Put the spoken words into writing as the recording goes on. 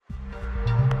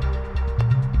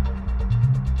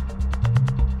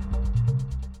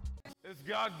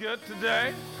God good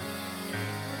today?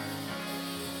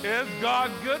 Is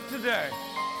God good today?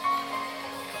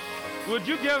 Would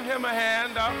you give him a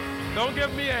hand? Don't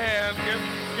give me a hand.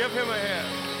 Give him a hand.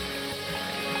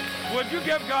 Would you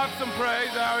give God some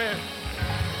praise out here?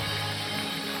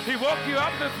 He woke you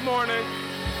up this morning.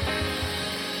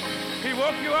 He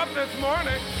woke you up this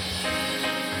morning.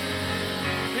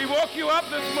 He woke you up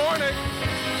this morning.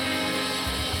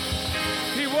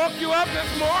 He woke you up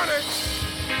this morning.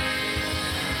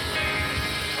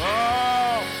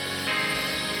 Oh.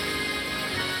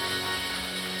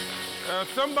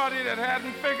 Somebody that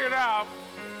hadn't figured out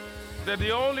that the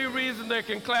only reason they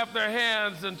can clap their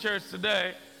hands in church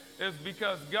today is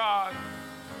because God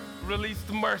released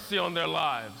mercy on their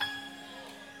lives.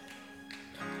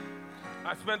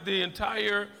 I spent the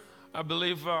entire, I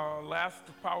believe, last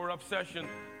Power Up session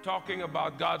talking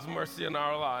about God's mercy in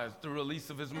our lives, the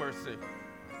release of his mercy.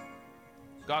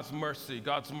 God's mercy,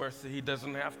 God's mercy. He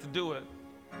doesn't have to do it.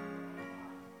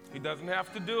 He doesn't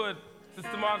have to do it.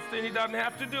 Sister Modestine, he doesn't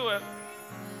have to do it.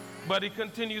 But he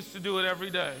continues to do it every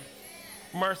day.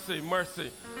 Mercy,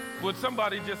 mercy. Would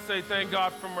somebody just say, thank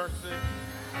God for mercy?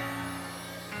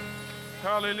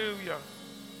 Hallelujah.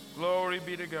 Glory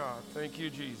be to God. Thank you,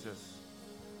 Jesus.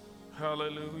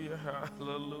 Hallelujah,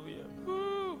 hallelujah.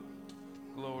 Woo.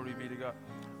 Glory be to God.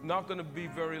 Not going to be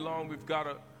very long. We've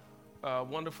got a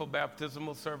wonderful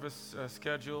baptismal service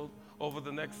scheduled over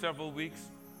the next several weeks.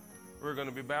 We're going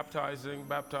to be baptizing,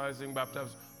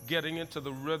 getting into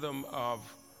the rhythm of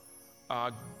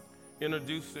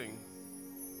introducing,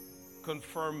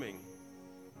 confirming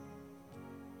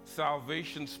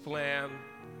salvation's plan,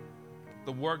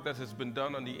 the work that has been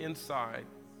done on the inside,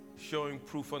 showing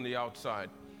proof on the outside.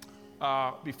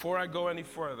 Before I go any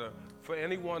further, for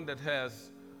anyone that has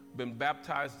been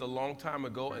baptized a long time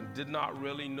ago and did not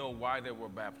really know why they were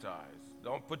baptized,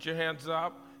 don't put your hands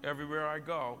up. Everywhere I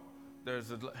go,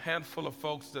 there's a handful of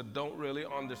folks that don't really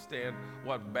understand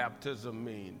what baptism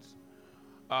means.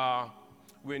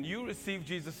 When you received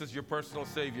Jesus as your personal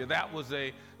Savior, that was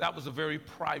a very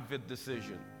private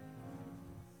decision.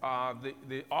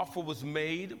 The offer was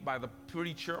made by the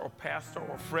preacher or pastor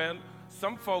or friend.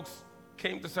 Some folks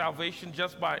came to salvation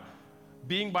just by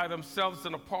being by themselves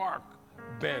in a park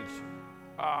bench,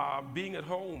 being at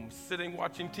home, sitting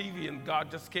watching TV, and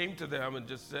God just came to them and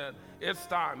just said, it's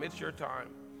time, it's your time.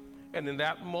 And in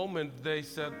that moment, they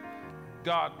said,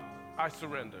 God, I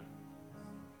surrender.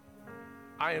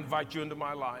 I invite you into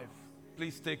my life.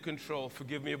 Please take control.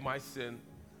 Forgive me of my sin.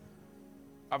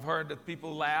 I've heard that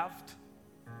people laughed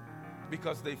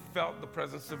because they felt the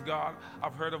presence of God.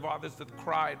 I've heard of others that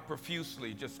cried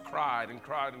profusely, just cried and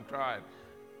cried and cried,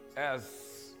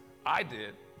 as I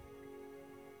did,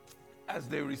 as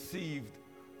they received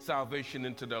salvation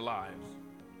into their lives.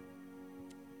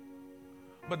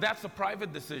 But that's a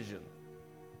private decision.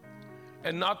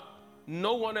 And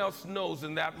no one else knows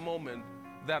in that moment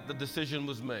that the decision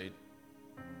was made.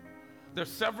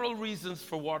 There's several reasons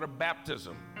for water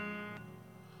baptism.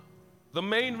 The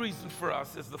main reason for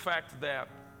us is the fact that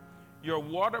your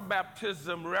water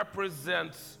baptism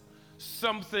represents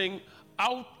something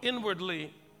out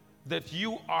inwardly that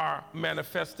you are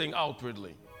manifesting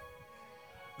outwardly.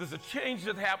 There's a change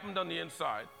that happened on the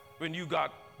inside when you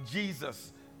got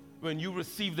Jesus, when you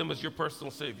received him as your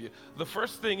personal Savior. The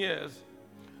first thing is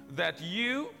that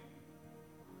you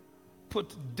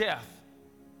put death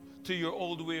to your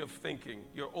old way of thinking,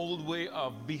 your old way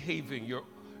of behaving.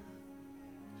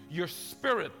 Your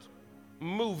spirit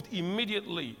moved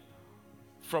immediately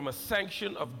from a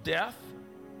sanction of death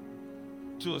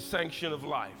to a sanction of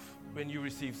life when you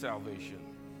receive salvation.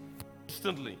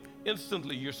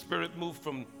 Instantly, your spirit moved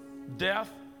from death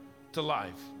to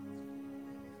life.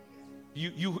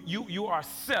 You are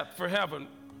set for heaven,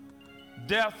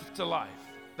 death to life.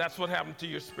 That's what happened to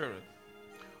your spirit.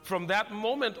 From that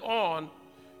moment on,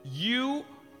 you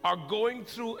are going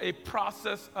through a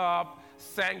process of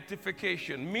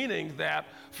sanctification, meaning that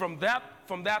from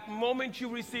that moment you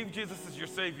receive Jesus as your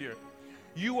Savior,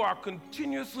 you are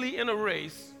continuously in a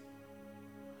race,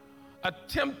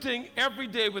 attempting every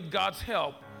day with God's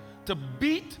help to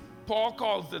beat, Paul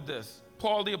calls it this,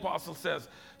 Paul the Apostle says,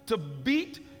 to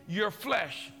beat your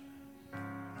flesh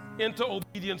into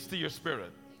obedience to your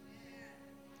spirit.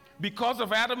 Because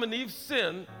of Adam and Eve's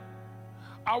sin,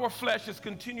 our flesh is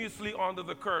continuously under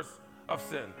the curse of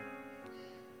sin.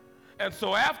 And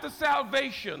so after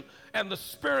salvation and the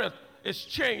spirit is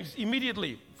changed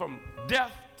immediately from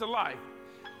death to life,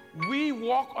 we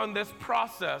walk on this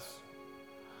process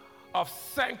of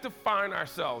sanctifying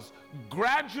ourselves,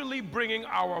 gradually bringing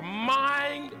our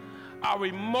mind, our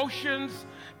emotions,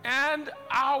 and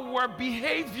our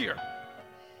behavior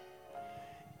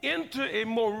into a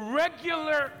more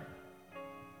regular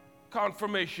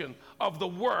confirmation of the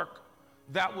work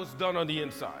that was done on the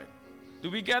inside. Do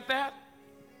we get that?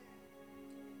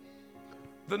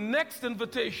 The next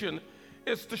invitation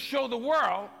is to show the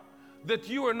world that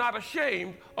you are not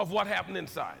ashamed of what happened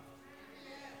inside.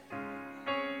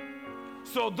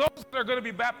 So those that are going to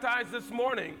be baptized this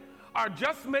morning are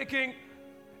just making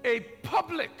a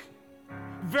public,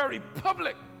 very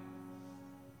public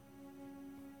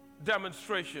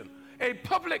demonstration, a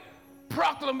public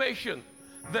proclamation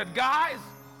that, guys,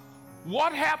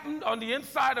 what happened on the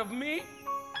inside of me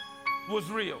was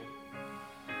real.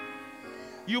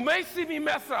 You may see me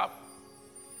mess up.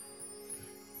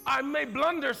 I may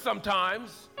blunder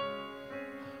sometimes.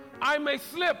 I may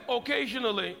slip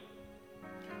occasionally.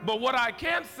 But what I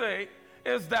can say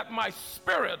is that my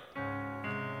spirit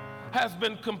has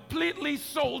been completely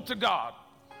sold to God.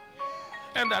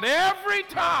 And that every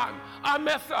time I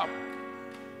mess up,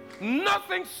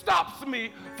 nothing stops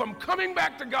me from coming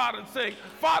back to God and saying,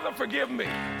 Father, forgive me.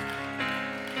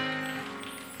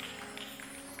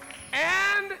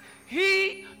 And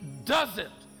He does it.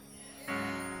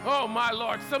 Oh, my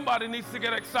Lord, somebody needs to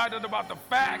get excited about the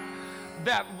fact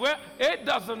that it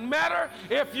doesn't matter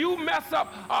if you mess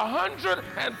up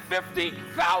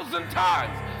 150,000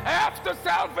 times after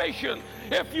salvation.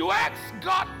 If you ask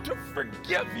God to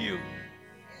forgive you,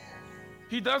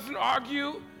 He doesn't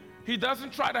argue. He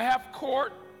doesn't try to have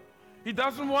court. He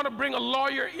doesn't want to bring a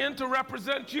lawyer in to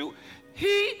represent you.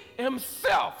 He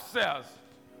Himself says,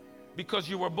 because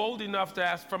you were bold enough to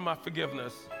ask for my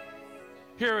forgiveness,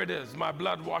 here it is, my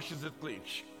blood washes it clean.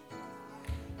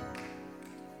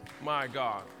 My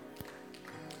God.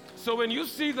 So when you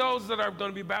see those that are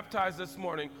going to be baptized this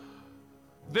morning,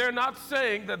 they're not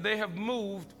saying that they have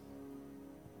moved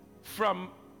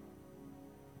from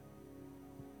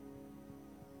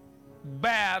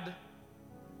bad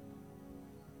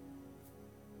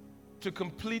to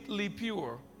completely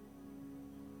pure.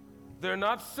 They're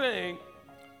not saying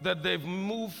that they've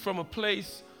moved from a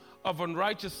place of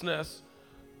unrighteousness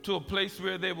to a place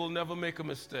where they will never make a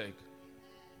mistake.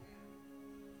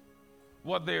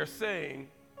 What they are saying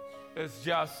is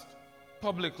just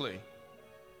publicly,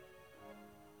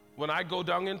 when I go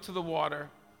down into the water,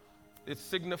 it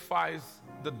signifies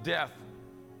the death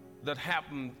that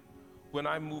happened when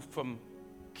I moved from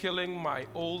killing my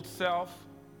old self.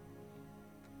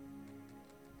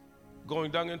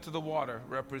 Going down into the water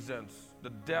represents the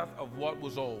death of what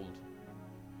was old.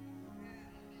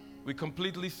 We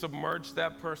completely submerge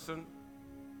that person,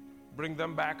 bring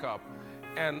them back up.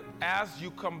 And as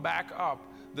you come back up,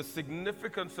 the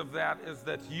significance of that is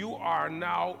that you are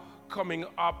now coming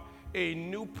up a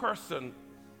new person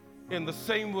in the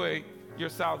same way your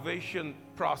salvation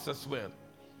process went.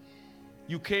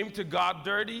 You came to God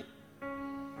dirty,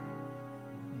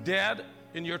 dead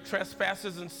in your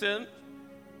trespasses and sin.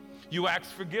 You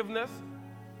asked forgiveness,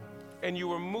 and you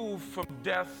were moved from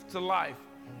death to life.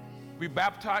 We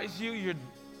baptize you, your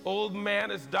old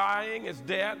man is dying, is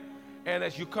dead, and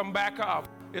as you come back up,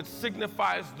 it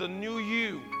signifies the new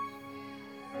you.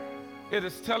 It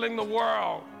is telling the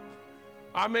world,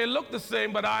 I may look the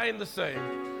same, but I ain't the same.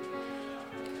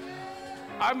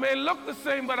 I may look the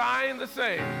same, but I ain't the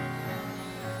same.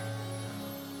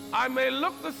 I may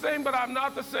look the same, but I'm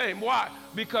not the same. Why?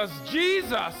 Because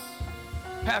Jesus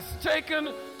has taken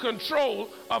control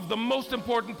of the most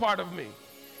important part of me.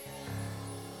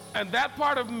 And that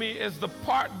part of me is the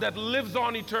part that lives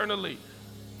on eternally.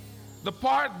 The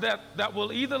part that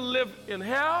will either live in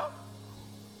hell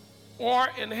or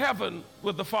in heaven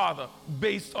with the Father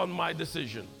based on my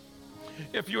decision.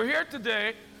 If you're here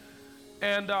today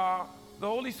and the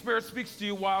Holy Spirit speaks to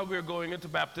you while we're going into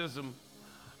baptism,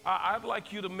 I'd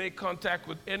like you to make contact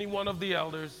with any one of the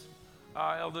elders.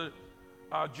 Elder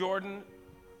Jordan,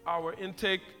 our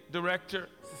intake director,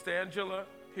 Sister Angela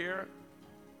here,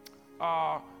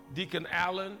 Deacon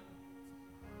Allen,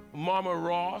 Mama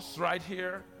Ross right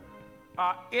here,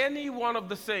 any one of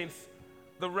the saints,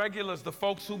 the regulars, the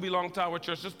folks who belong to our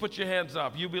church, just put your hands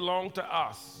up. You belong to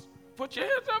us. Put your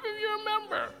hands up if you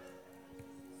remember.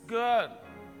 Good.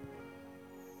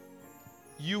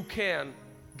 You can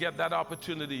get that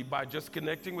opportunity by just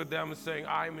connecting with them and saying,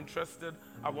 I'm interested.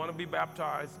 I want to be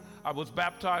baptized. I was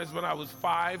baptized when I was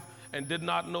 5 and did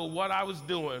not know what I was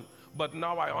doing, but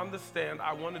now I understand.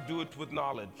 I want to do it with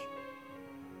knowledge.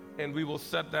 And we will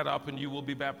set that up, and you will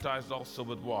be baptized also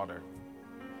with water.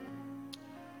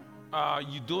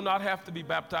 You do not have to be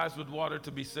baptized with water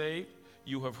to be saved.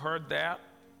 You have heard that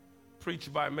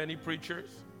preached by many preachers.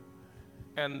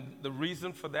 And the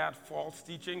reason for that false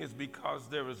teaching is because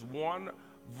there is one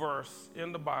verse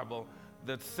in the Bible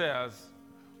that says,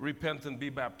 repent and be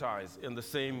baptized in the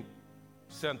same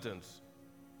sentence.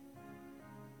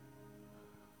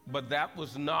 But that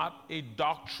was not a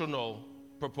doctrinal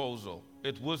proposal.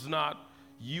 It was not,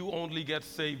 you only get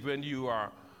saved when you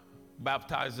are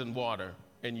baptized in water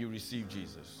and you receive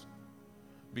Jesus.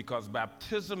 Because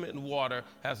baptism in water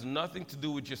has nothing to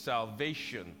do with your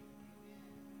salvation.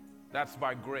 That's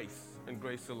by grace and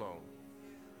grace alone.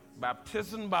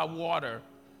 Baptism by water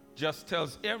just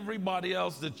tells everybody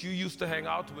else that you used to hang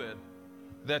out with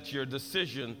that your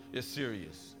decision is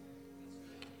serious.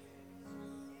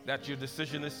 That your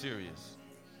decision is serious.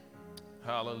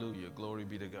 Hallelujah. Glory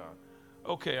be to God.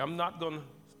 Okay, I'm not going to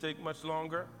take much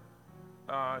longer.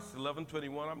 It's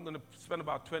 11:21. I'm going to spend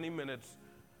about 20 minutes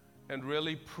and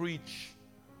really preach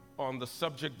on the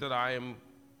subject that I am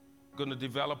going to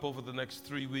develop over the next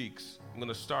 3 weeks. I'm going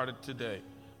to start it today.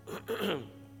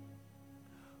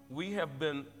 We have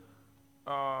been,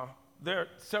 there are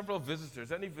several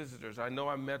visitors. Any visitors? I know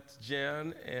I met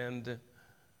Jan and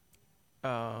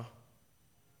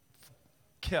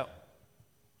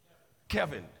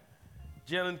Kevin.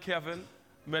 Jan and Kevin,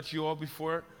 met you all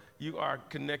before. You are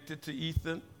connected to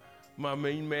Ethan, my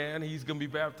main man. He's going to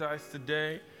be baptized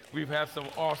today. We've had some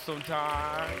awesome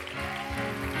time.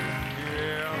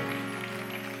 Yeah.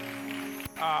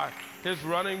 His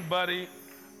running buddy,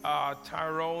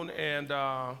 Tyrone, and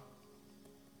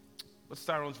what's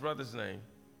Tyrone's brother's name?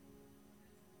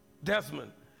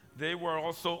 Desmond. They were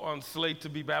also on slate to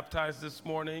be baptized this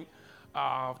morning.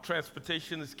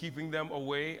 Transportation is keeping them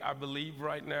away, I believe,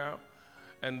 right now.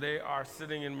 And they are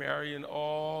sitting in Marion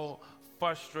all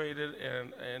frustrated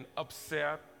and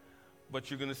upset. But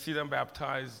you're going to see them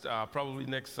baptized probably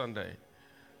next Sunday.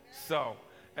 So,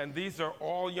 and these are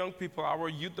all young people. Our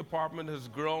youth department has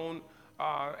grown,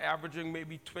 averaging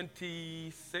maybe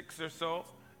 26 or so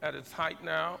at its height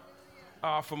now,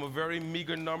 from a very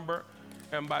meager number.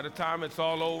 And by the time it's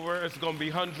all over, it's going to be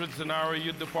hundreds in our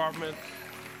youth department.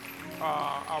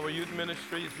 Our youth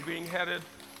ministry is being headed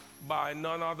by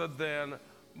none other than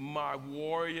my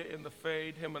warrior in the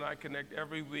faith. Him and I connect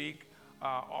every week,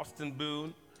 Austin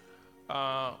Boone.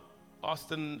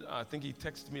 Austin, I think he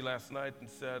texted me last night and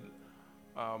said,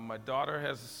 my daughter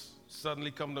has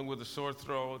suddenly come down with a sore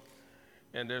throat,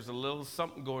 and there's a little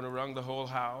something going around the whole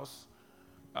house.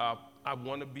 I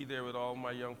want to be there with all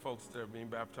my young folks that are being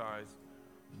baptized,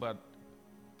 but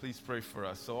please pray for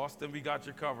us. So Austin, we got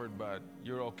you covered, but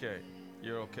you're okay.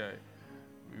 You're okay.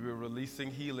 We're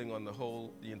releasing healing on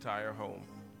the entire home.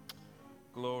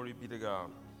 Glory be to God.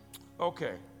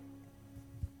 Okay.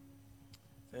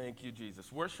 Thank you,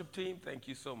 Jesus. Worship team, thank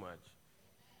you so much.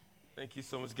 Thank you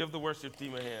so much. Give the worship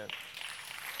team a hand.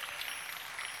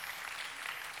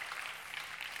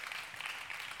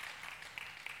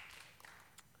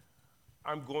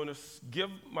 I'm going to give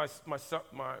my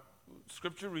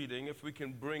scripture reading. If we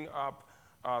can bring up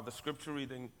the scripture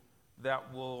reading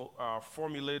that will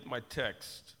formulate my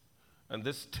text. And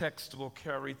this text will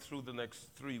carry through the next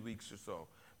 3 weeks or so.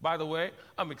 By the way,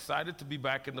 I'm excited to be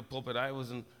back in the pulpit. I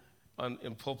was in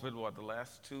pulpit, the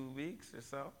last 2 weeks or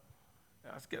so?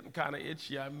 I was getting kind of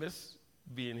itchy. I miss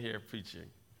being here preaching.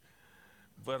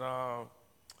 But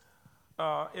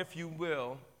if you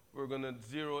will, we're going to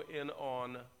zero in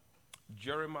on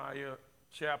Jeremiah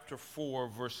chapter 4,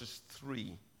 verses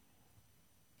 3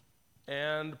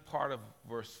 and part of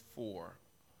verse 4.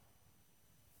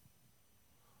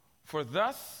 For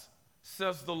thus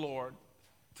says the Lord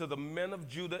to the men of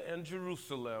Judah and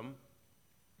Jerusalem,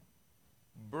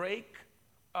 break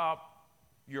up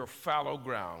your fallow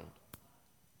ground.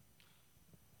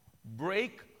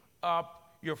 Break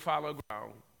up your fallow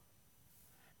ground,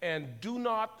 and do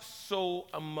not sow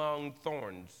among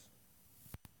thorns.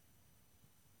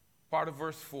 Part of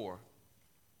verse 4.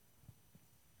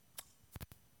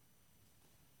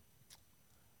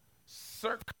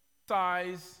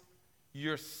 Circumcise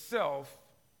yourself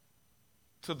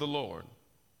to the Lord.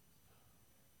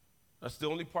 That's the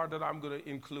only part that I'm going to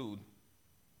include.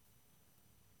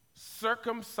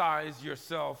 Circumcise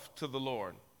yourself to the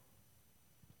Lord.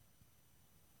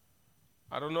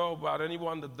 I don't know about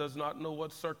anyone that does not know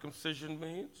what circumcision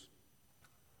means,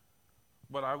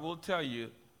 but I will tell you,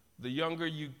 the younger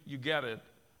you get it,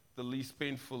 the least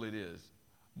painful it is.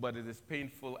 But it is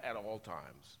painful at all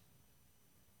times.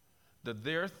 That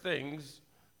there are things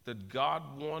that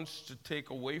God wants to take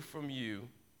away from you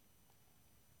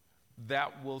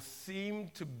that will seem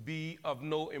to be of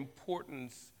no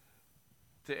importance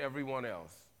to everyone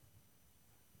else.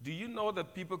 Do you know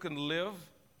that people can live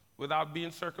without being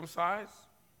circumcised?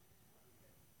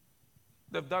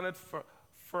 They've done it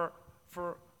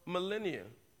for millennia.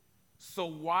 So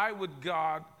why would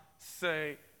God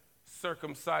say,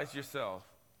 circumcise yourself?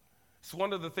 It's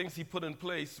one of the things he put in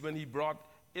place when he brought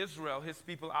Israel, his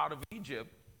people, out of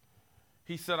Egypt.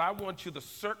 He said, I want you to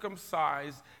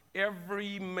circumcise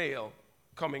every male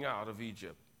coming out of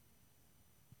Egypt.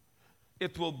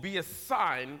 It will be a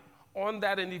sign on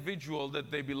that individual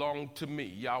that they belong to me,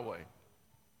 Yahweh.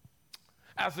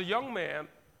 As a young man,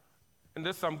 and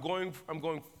this I'm going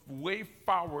way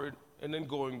forward and then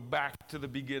going back to the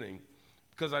beginning,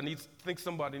 because I think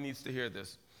somebody needs to hear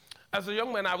this. As a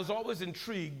young man, I was always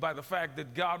intrigued by the fact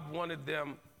that God wanted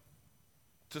them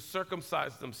to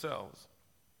circumcise themselves.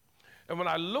 And when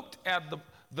I looked at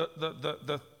the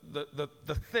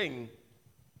thing,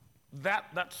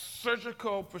 that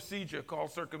surgical procedure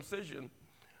called circumcision,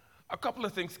 a couple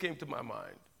of things came to my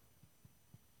mind.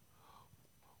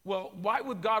 Well, why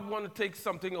would God want to take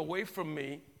something away from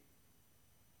me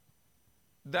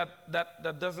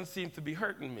that doesn't seem to be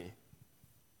hurting me?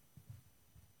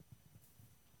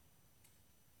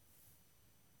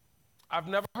 I've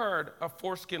never heard of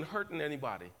foreskin hurting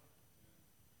anybody.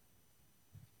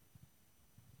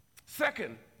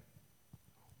 Second,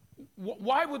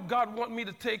 why would God want me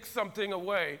to take something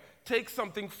away, take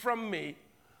something from me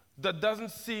that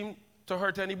doesn't seem to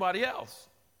hurt anybody else?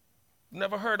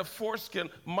 Never heard of foreskin,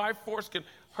 my foreskin,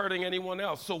 hurting anyone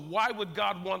else. So why would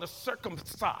God want to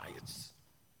circumcise?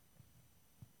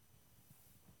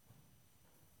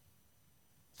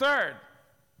 Third,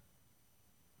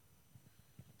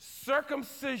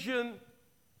 circumcision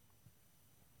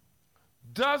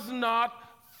does not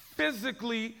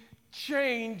physically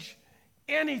change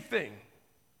anything.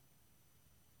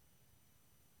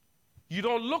 You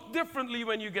don't look differently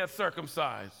when you get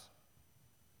circumcised.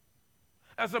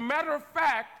 As a matter of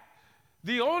fact,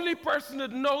 the only person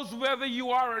that knows whether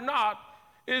you are or not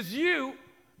is you,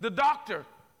 the doctor.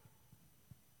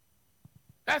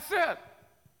 That's it.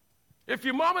 If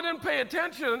your mama didn't pay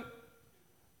attention,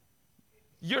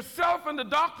 yourself and the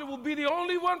doctor will be the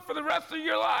only one for the rest of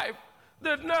your life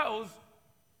that knows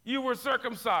you were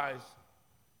circumcised.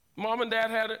 Mom and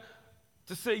dad had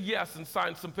to say yes and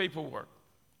sign some paperwork.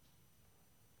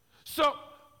 So,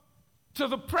 to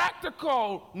the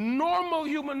practical, normal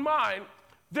human mind,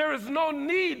 there is no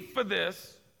need for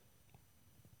this.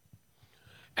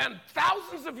 And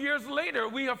thousands of years later,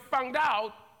 we have found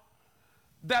out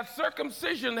that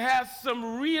circumcision has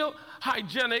some real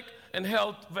hygienic and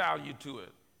health value to it.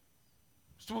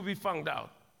 That's what we found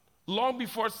out. Long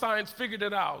before science figured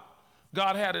it out,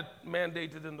 God had it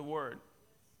mandated in the Word.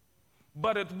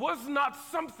 But it was not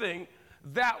something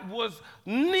that was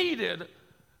needed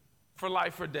for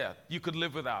life or death. You could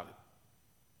live without it.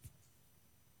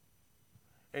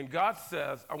 And God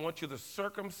says, I want you to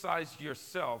circumcise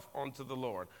yourself unto the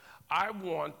Lord. I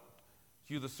want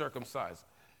you to circumcise.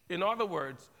 In other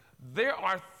words, there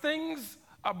are things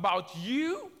about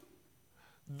you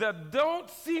that don't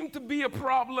seem to be a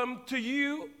problem to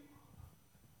you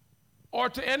or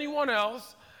to anyone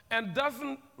else and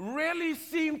doesn't really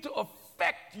seem to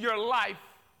affect your life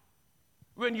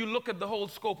when you look at the whole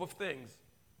scope of things.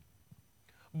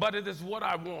 But it is what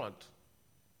I want.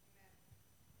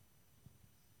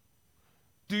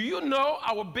 Do you know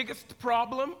our biggest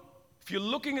problem? If you're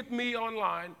looking at me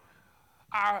online,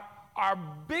 our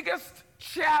biggest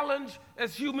challenge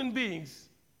as human beings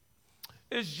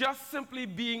is just simply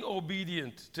being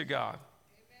obedient to God.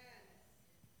 Amen.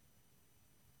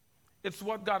 It's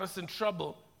what got us in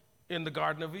trouble in the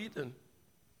Garden of Eden.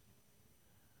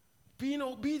 Being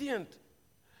obedient.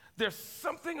 There's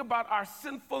something about our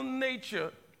sinful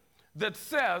nature that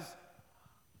says,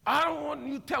 I don't want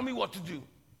you to tell me what to do.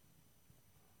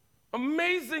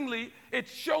 Amazingly, it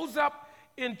shows up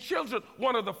in children.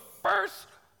 One of the first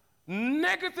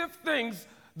negative things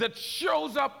that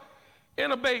shows up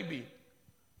in a baby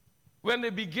when they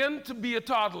begin to be a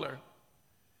toddler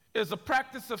is a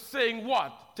practice of saying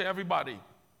what to everybody?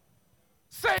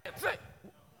 Say it, say it.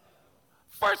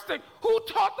 First thing, who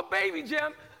taught the baby,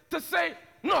 Jen, to say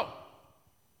no?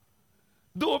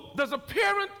 Does a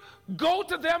parent go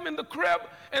to them in the crib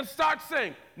and start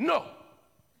saying no?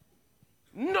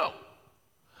 No.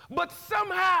 But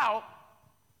somehow,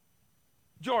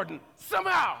 Jordan,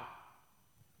 somehow,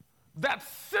 that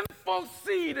sinful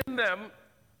seed in them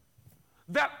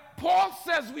that Paul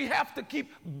says we have to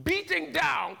keep beating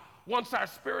down once our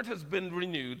spirit has been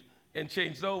renewed and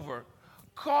changed over,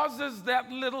 causes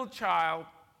that little child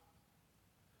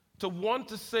to want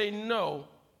to say no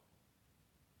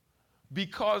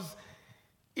because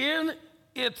in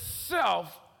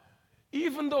itself,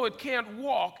 even though it can't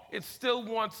walk, it still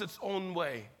wants its own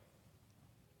way.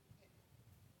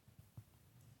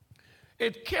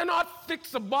 It cannot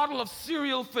fix a bottle of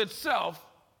cereal for itself,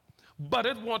 but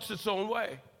it wants its own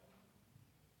way.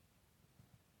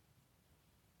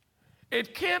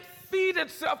 It can't feed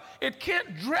itself. It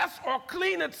can't dress or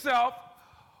clean itself,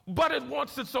 but it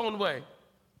wants its own way.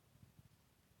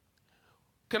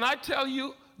 Can I tell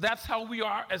you that's how we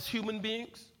are as human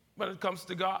beings when it comes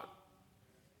to God?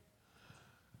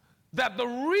 That the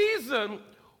reason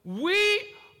we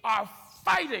are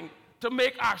fighting to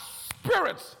make our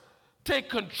spirits take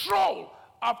control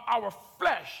of our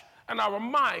flesh and our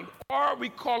mind, or we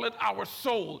call it our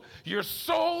soul. Your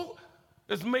soul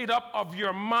is made up of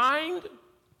your mind,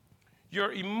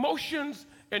 your emotions,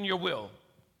 and your will.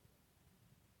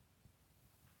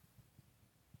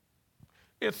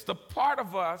 It's the part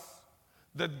of us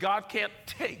that God can't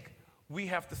take. We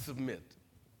have to submit.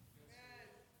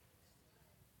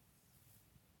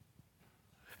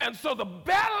 And so the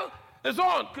battle is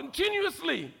on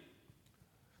continuously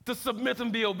to submit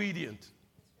and be obedient.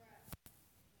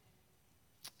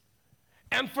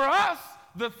 And for us,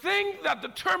 the thing that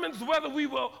determines whether we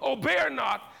will obey or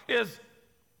not is,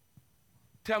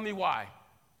 tell me why.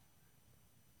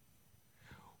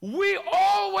 We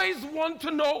always want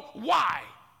to know why.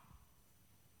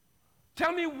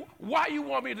 Tell me why you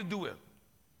want me to do it.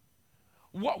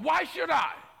 Why should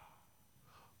I?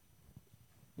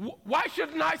 Why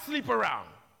shouldn't I sleep around?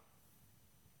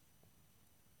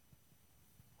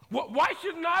 Why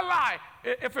shouldn't I lie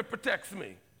if it protects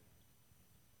me?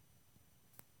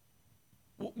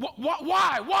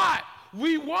 Why?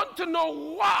 We want to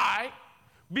know why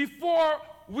before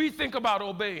we think about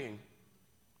obeying.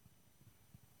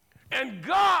 And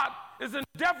God is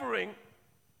endeavoring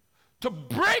to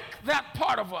break that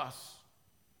part of us,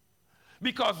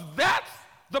 because that's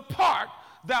the part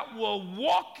that will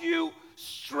walk you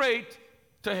straight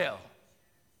to hell.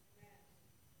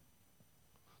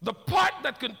 The part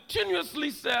that continuously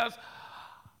says,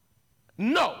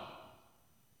 no,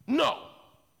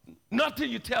 not till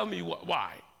you tell me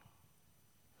why.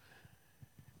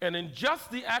 And in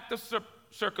just the act of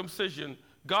circumcision,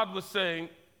 God was saying,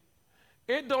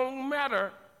 it don't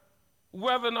matter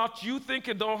whether or not you think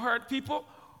it don't hurt people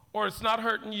or it's not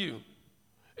hurting you.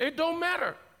 It don't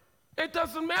matter. It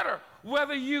doesn't matter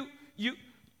whether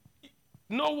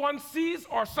no one sees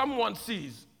or someone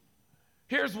sees.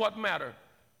 Here's what matters.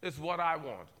 It's what I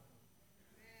want.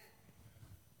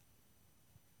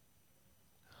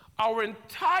 Our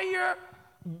entire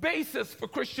basis for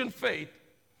Christian faith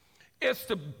is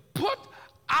to put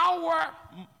our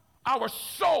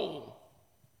soul,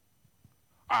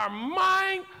 our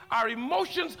mind, our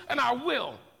emotions, and our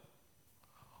will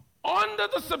under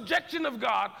the subjection of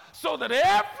God, so that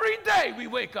every day we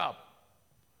wake up,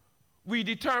 we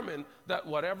determine that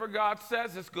whatever God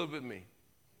says is good with me.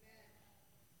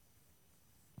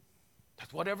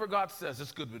 That whatever God says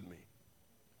is good with me.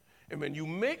 And when you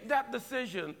make that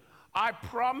decision, I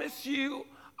promise you,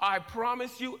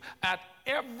 at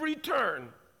every turn,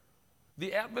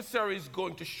 the adversary is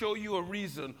going to show you a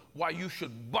reason why you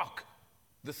should buck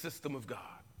the system of God.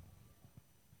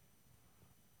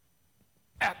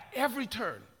 At every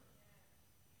turn.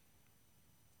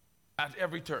 At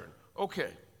every turn. Okay.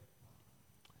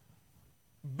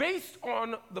 Based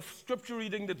on the scripture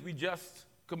reading that we just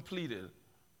completed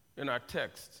in our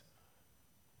text,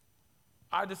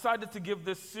 I decided to give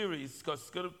this series, because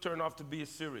it's going to turn out to be a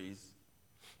series,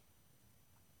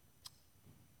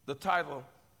 the title,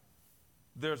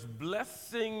 There's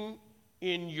Blessing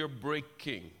in Your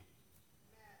Breaking.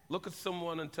 Look at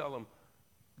someone and tell them,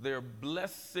 there are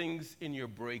blessings in your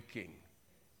breaking.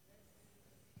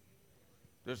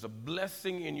 There's a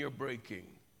blessing in your breaking.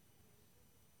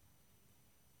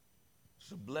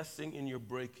 There's a blessing in your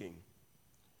breaking.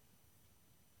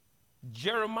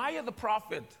 Jeremiah the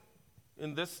prophet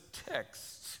in this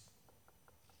text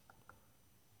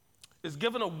is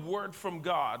given a word from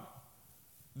God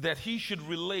that he should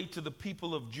relate to the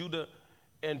people of Judah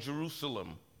and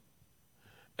Jerusalem.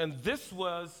 And this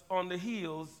was on the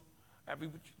heels. Abby,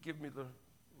 would you give me the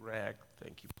rag?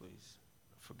 Thank you, please.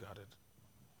 I forgot it.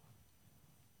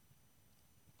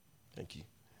 Thank you.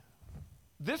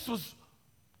 This was,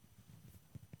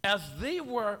 as they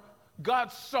were,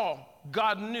 God saw,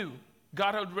 God knew,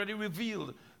 God had already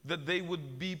revealed that they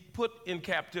would be put in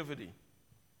captivity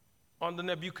under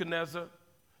Nebuchadnezzar.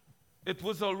 It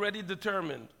was already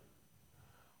determined.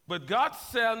 But God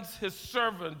sends his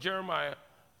servant, Jeremiah,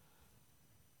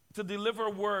 to deliver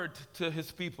a word to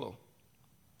his people.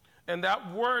 And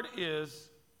that word is,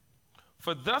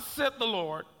 for thus saith the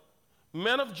Lord,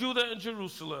 men of Judah and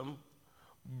Jerusalem,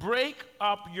 break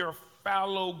up your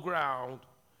fallow ground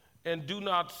and do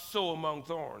not sow among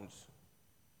thorns.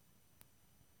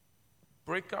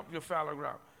 Break up your fallow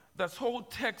ground. This whole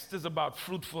text is about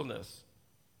fruitfulness.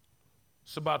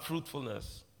 It's about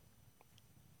fruitfulness.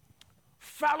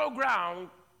 Fallow ground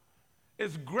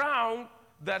is ground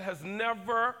that has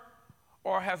never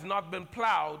or has not been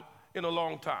plowed in a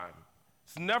long time.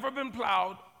 It's never been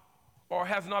plowed or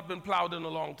has not been plowed in a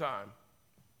long time.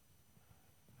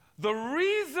 The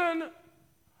reason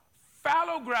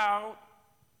fallow ground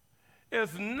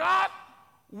is not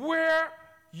where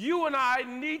you and I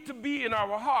need to be in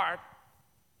our heart,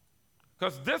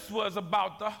 because this was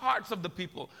about the hearts of the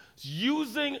people. It's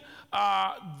using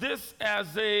this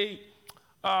as a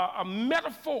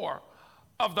metaphor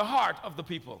of the heart of the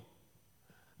people.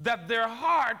 That their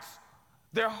hearts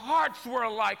were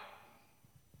like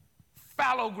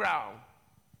fallow ground.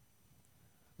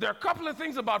 There are a couple of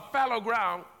things about fallow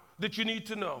ground that you need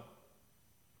to know.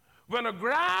 When a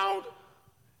ground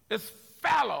is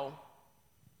fallow,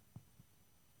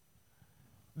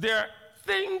 there are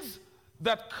things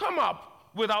that come up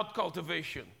without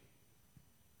cultivation.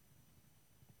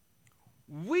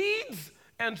 Weeds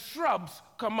and shrubs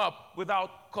come up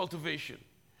without cultivation.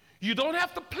 You don't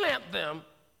have to plant them.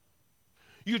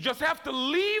 You just have to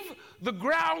leave the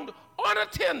ground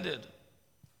unattended,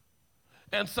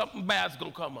 and something bad's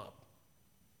going to come up.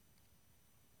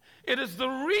 It is the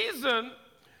reason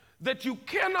that you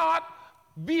cannot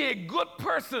be a good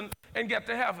person and get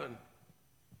to heaven.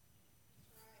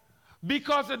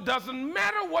 Because it doesn't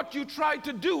matter what you try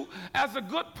to do as a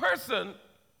good person,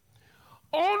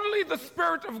 only the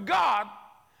Spirit of God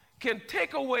can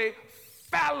take away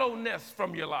fallowness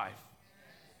from your life.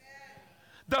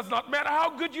 Does not matter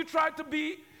how good you try to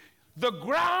be, the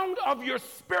ground of your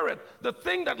spirit, the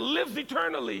thing that lives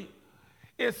eternally,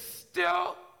 is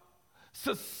still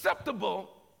susceptible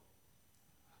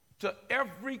to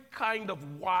every kind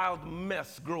of wild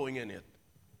mess growing in it.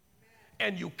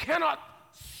 And you cannot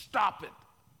stop it.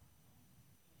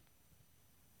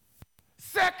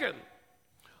 Second,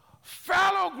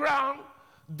 fallow ground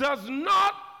does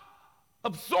not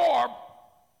absorb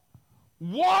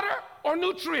water or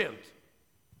nutrients.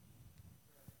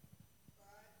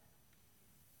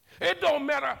 It don't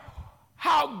matter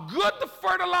how good the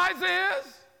fertilizer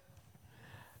is,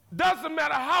 doesn't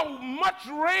matter how much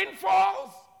rain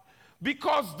falls,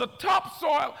 because the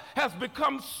topsoil has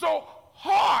become so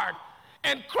hard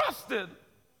and crusted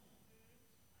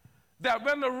that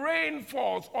when the rain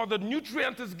falls or the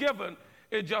nutrient is given,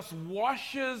 it just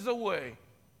washes away.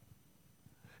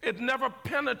 It never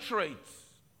penetrates.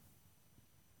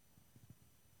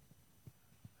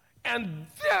 And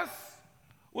this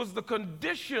was the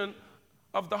condition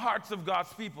of the hearts of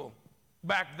God's people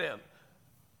back then.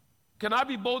 Can I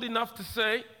be bold enough to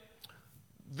say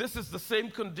this is the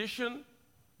same condition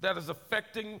that is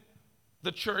affecting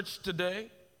the church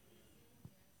today?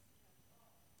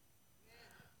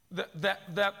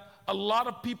 That a lot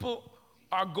of people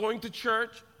are going to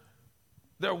church,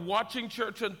 they're watching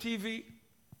church on TV,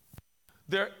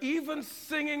 they're even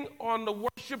singing on the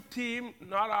worship team,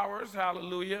 not ours,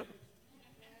 hallelujah.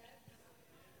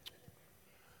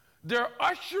 They're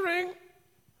ushering,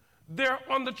 they're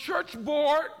on the church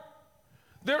board,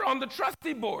 they're on the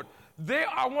trustee board. They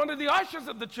are one of the ushers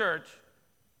of the church.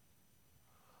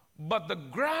 But the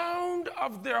ground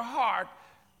of their heart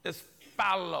is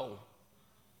fallow.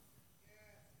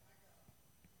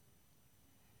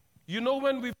 You know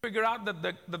when we figure out that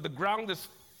the ground is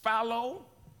fallow,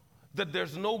 that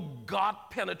there's no God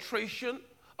penetration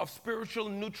of spiritual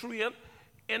nutrient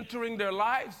entering their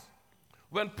lives?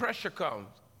 When pressure comes.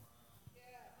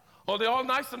 Oh, they're all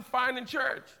nice and fine in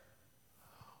church.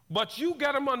 But you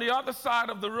get them on the other side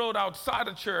of the road outside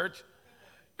of church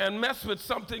and mess with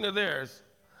something of theirs.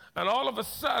 And all of a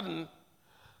sudden,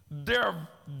 their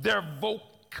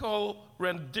vocal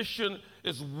rendition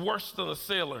is worse than a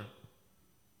sailor.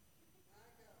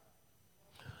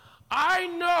 I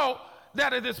know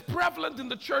that it is prevalent in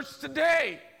the church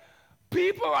today.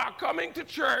 People are coming to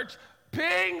church,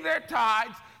 paying their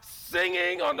tithes,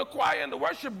 singing on the choir and the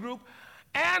worship group,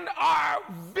 and are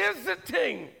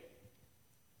visiting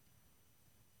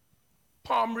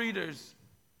palm readers.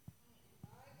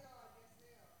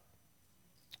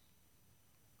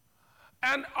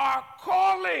 And are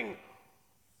calling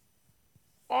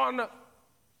on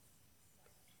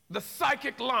the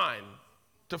psychic line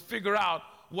to figure out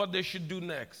what they should do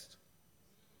next.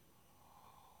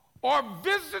 Or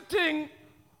visiting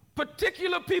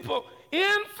particular people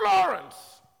in Florence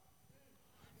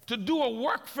to do a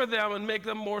work for them and make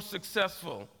them more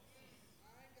successful.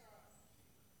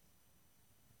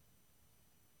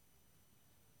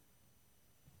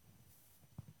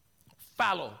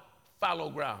 Fallow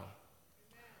ground.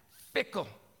 Fickle.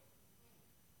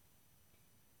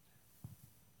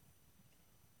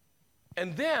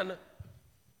 And then,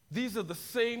 these are the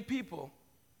same people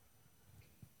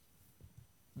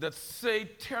that say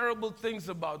terrible things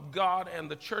about God and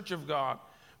the church of God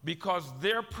because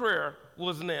their prayer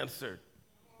wasn't answered.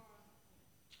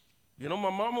 You know,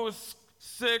 my mama was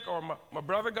sick, or my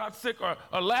brother got sick, or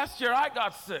last year I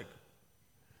got sick.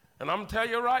 And I'm going to tell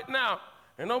you right now,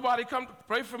 ain't nobody come to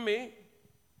pray for me.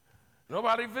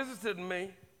 Nobody visited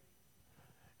me.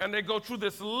 And they go through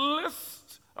this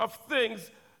list of things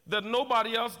that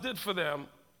nobody else did for them.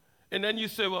 And then you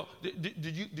say, well,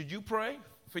 did you pray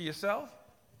for yourself?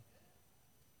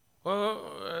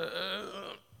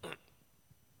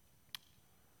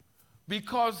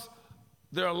 Because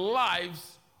their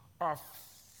lives are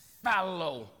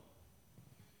fallow.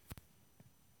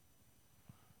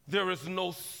 There is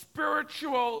no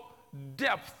spiritual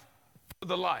depth to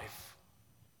the life.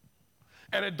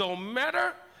 And it don't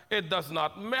matter, it does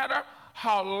not matter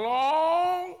how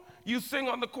long you sing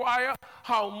on the choir,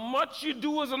 how much you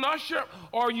do as an usher,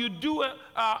 or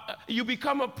you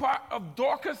become a part of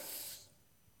Dorcas'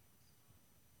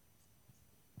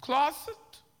 closet.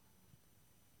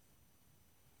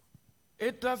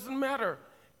 It doesn't matter.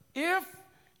 If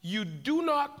you do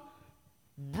not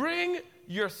bring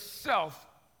yourself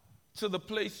to the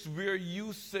place where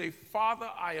you say, Father,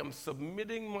 I am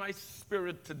submitting my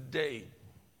spirit today,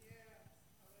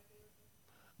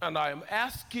 and I am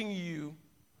asking you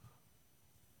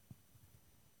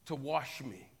to wash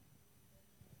me.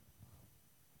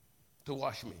 To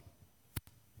wash me.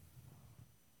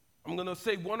 I'm going to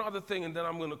say one other thing and then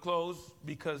I'm going to close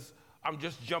because I'm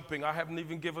just jumping. I haven't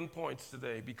even given points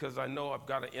today because I know I've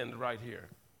got to end right here.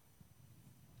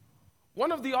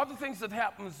 One of the other things that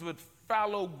happens with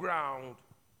fallow ground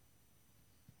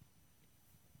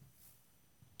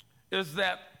is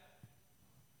that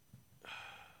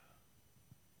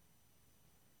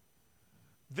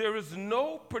there is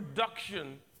no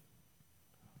production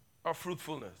of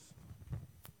fruitfulness.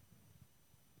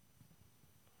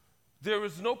 There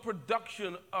is no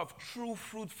production of true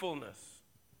fruitfulness.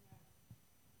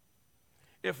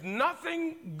 If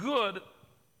nothing good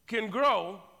can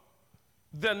grow,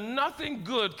 then nothing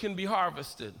good can be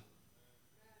harvested.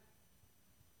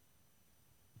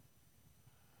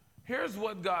 Here's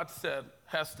what God said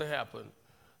has to happen.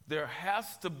 There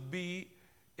has to be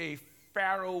a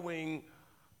farrowing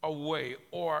away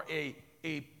or a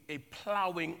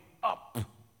plowing up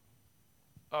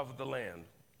of the land.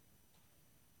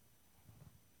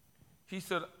 He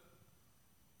said,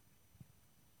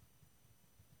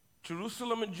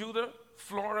 Jerusalem and Judah,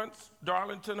 Florence,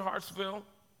 Darlington, Hartsville,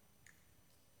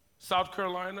 South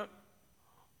Carolina,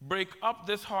 break up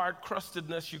this hard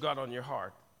crustedness you got on your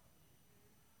heart.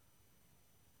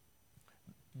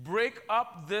 Break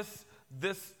up this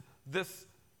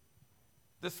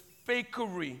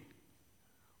fakery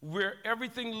where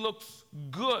everything looks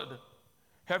good.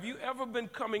 Have you ever been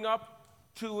coming up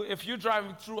to, if you're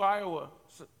driving through Iowa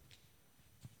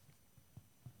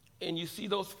and you see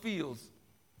those fields,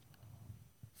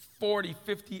 40,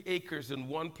 50 acres in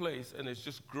one place, and it's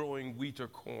just growing wheat or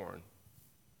corn.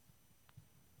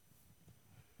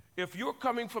 If you're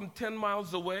coming from 10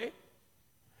 miles away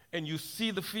and you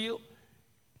see the field,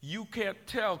 you can't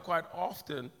tell quite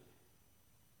often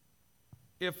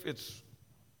if it's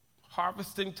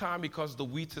harvesting time because the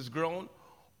wheat has grown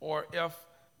or if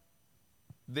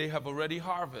they have already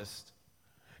harvested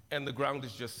and the ground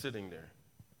is just sitting there.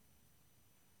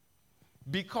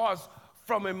 Because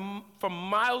from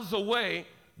miles away,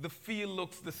 the field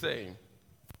looks the same.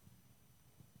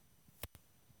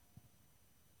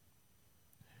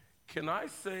 Can I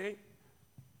say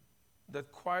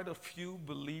that quite a few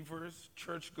believers,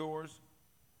 churchgoers,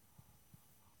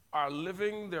 are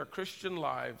living their Christian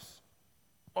lives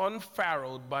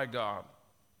unfarrowed by God,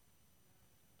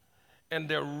 and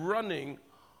they're running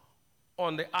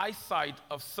on the eyesight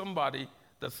of somebody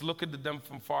that's looking at them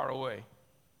from far away?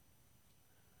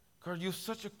 God, you're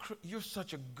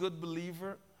such a good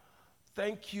believer.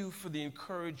 Thank you for the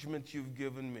encouragement you've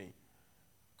given me.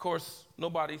 Of course,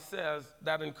 nobody says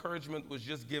that encouragement was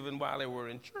just given while they were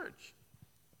in church.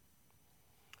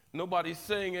 Nobody's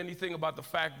saying anything about the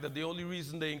fact that the only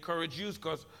reason they encourage you is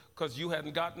because you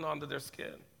hadn't gotten under their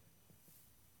skin.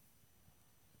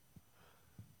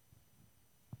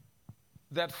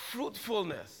 That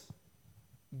fruitfulness,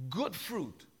 good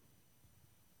fruit,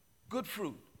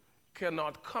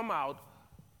 cannot come out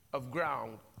of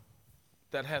ground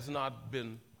that has not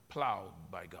been plowed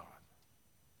by God.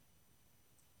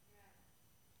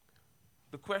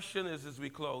 The question is, as we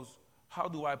close, how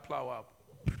do I plow up?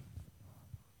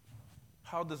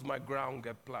 How does my ground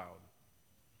get plowed?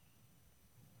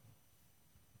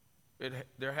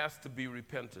 There has to be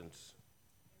repentance.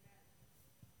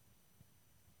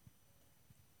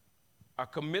 a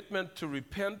commitment to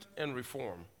repent and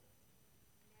reform.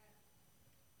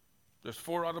 There's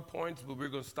 4 other points, but we're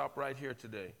going to stop right here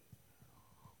today.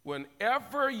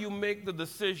 Whenever you make the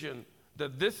decision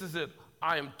that this is it,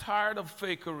 I am tired of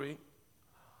fakery,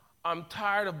 I'm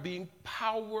tired of being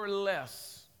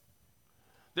powerless.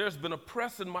 There's been a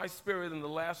press in my spirit in the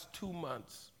last 2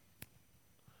 months.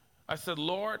 I said,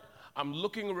 Lord, I'm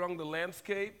looking around the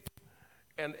landscape,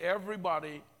 and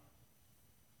everybody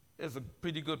is a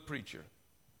pretty good preacher.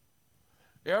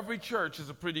 Every church is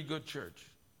a pretty good church.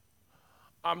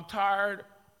 I'm tired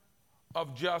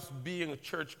of just being a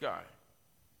church guy,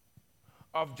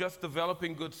 of just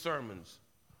developing good sermons.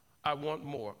 I want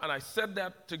more. And I said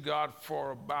that to God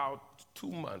for about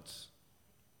 2 months.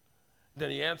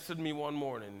 Then he answered me one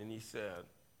morning and he said,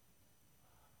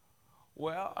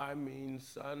 well, I mean,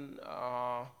 son,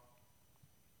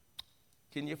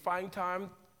 can you find time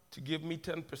to give me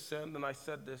 10%? And I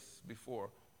said this before.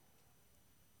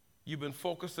 You've been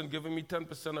focused on giving me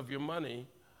 10% of your money.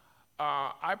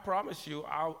 I promise you,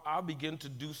 I'll begin to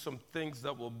do some things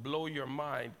that will blow your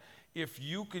mind if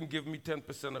you can give me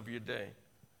 10% of your day.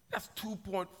 That's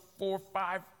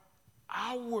 2.45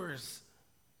 hours.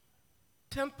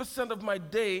 10% of my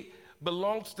day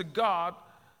belongs to God.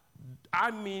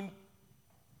 I mean,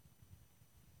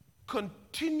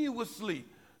 continuously,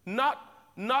 not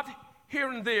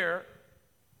here and there,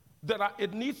 that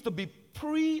it needs to be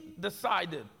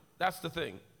pre-decided. That's the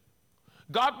thing.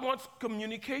 God wants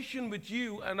communication with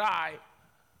you and I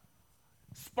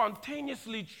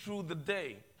spontaneously through the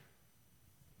day.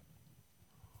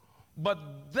 But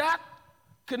that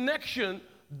connection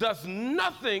does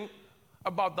nothing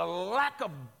about the lack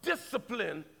of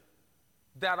discipline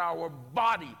that our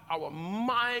body, our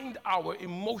mind, our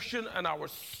emotion, and our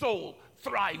soul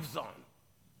thrives on.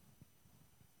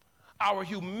 Our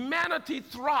humanity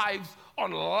thrives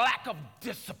on lack of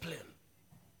discipline.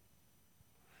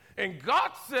 And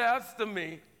God says to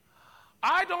me,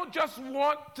 I don't just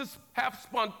want to have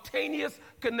spontaneous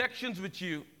connections with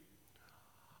you.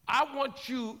 I want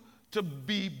you to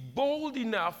be bold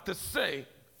enough to say,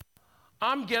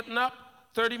 I'm getting up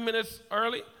 30 minutes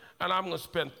early, and I'm going to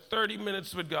spend 30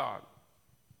 minutes with God.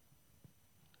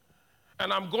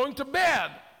 And I'm going to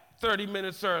bed 30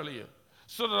 minutes earlier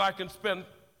so that I can spend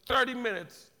 30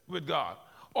 minutes with God.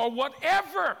 Or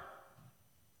whatever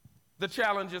the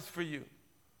challenge is for you.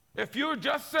 If you're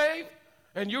just saved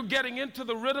and you're getting into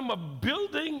the rhythm of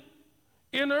building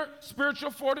inner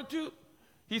spiritual fortitude,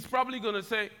 he's probably going to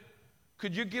say,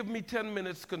 could you give me 10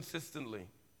 minutes consistently?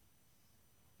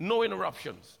 No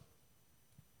interruptions.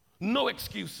 No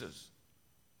excuses.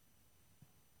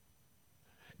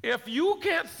 If you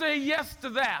can't say yes to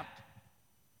that,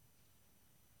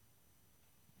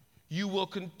 you will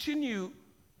continue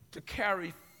to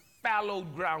carry fallow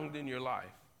ground in your life.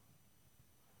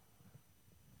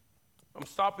 I'm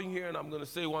stopping here and I'm going to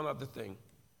say one other thing.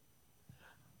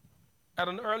 At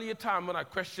an earlier time when I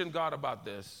questioned God about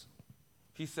this,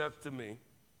 he said to me,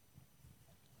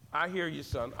 I hear you,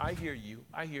 son. I hear you.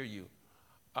 I hear you.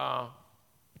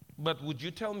 But would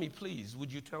you tell me, please?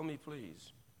 Would you tell me,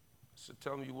 please? I said,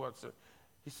 tell me what, sir?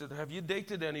 He said, have you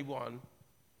dated anyone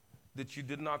that you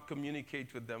did not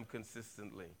communicate with them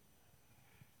consistently?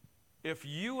 If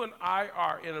you and I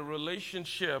are in a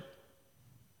relationship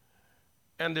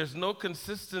and there's no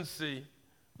consistency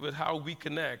with how we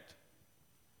connect,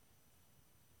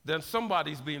 then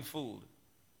somebody's being fooled.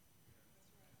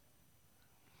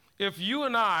 If you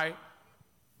and I,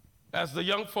 as the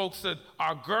young folks said,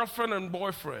 are girlfriend and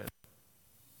boyfriend,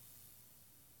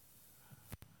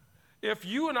 if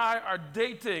you and I are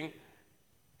dating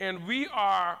and we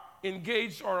are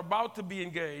engaged or about to be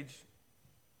engaged,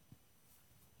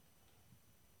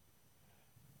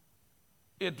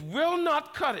 it will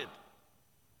not cut it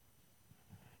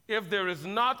if there is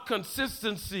not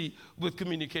consistency with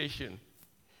communication.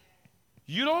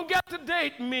 You don't get to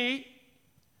date me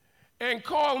and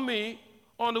call me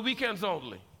on the weekends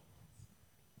only.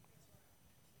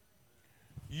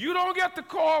 You don't get to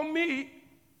call me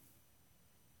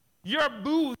your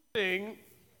boo thing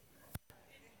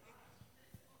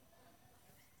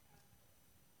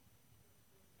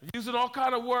using all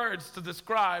kind of words to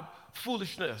describe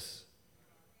foolishness.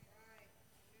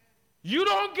 You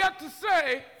don't get to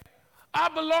say, I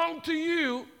belong to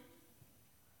you,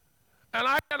 and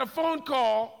I get a phone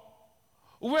call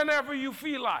whenever you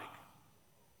feel like.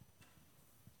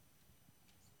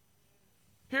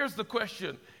 Here's the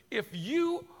question. If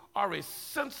you are a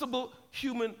sensible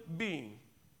human being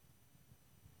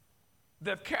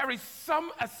that carries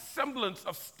some semblance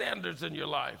of standards in your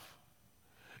life,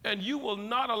 and you will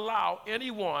not allow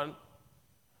anyone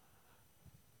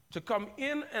to come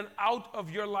in and out of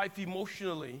your life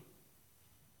emotionally,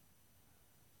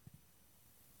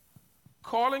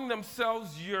 calling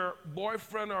themselves your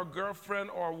boyfriend or girlfriend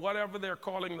or whatever they're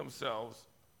calling themselves,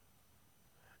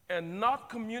 and not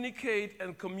communicate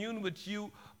and commune with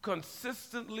you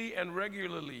consistently and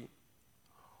regularly,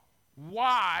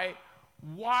 why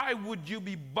would you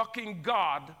be bucking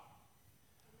God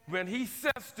when he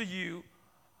says to you,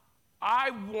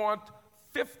 I want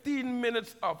 15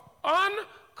 minutes of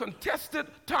uncontested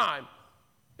time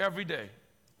every day?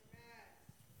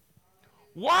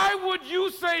 Why would you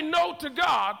say no to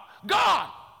God,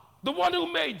 the one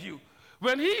who made you,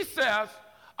 when he says,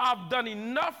 I've done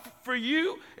enough for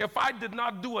you. If I did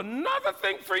not do another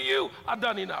thing for you, I've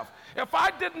done enough. If I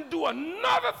didn't do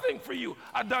another thing for you,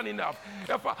 I've done enough.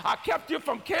 If I kept you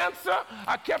from cancer,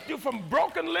 I kept you from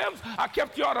broken limbs, I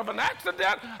kept you out of an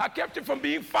accident, I kept you from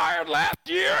being fired last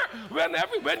year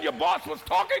when your boss was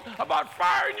talking about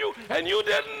firing you and you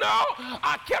didn't know.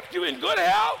 I kept you in good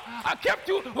health. I kept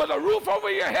you with a roof over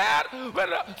your head when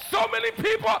so many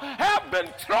people have been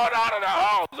thrown out of their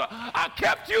homes. I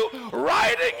kept you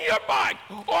riding your bike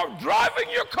or driving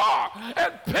your car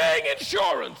and paying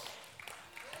insurance.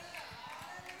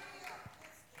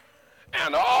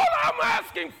 And all I'm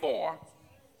asking for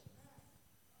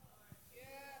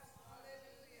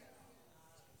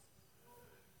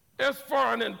is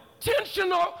for an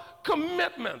intentional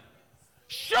commitment.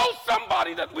 Show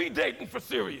somebody that we dating for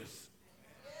serious.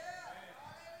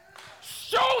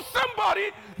 Show somebody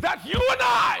that you and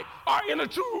I are in a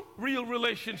true, real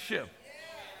relationship.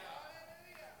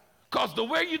 Because the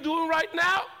way you're doing right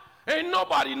now, ain't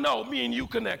nobody know me and you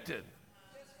connected.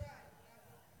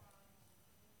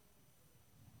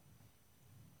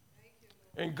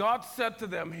 And God said to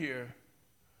them here,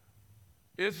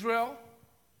 Israel,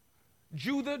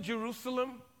 Judah,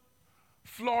 Jerusalem,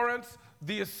 Florence,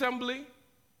 the Assembly,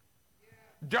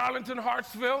 Darlington,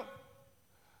 Hartsville,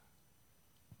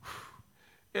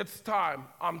 it's time.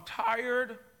 I'm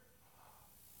tired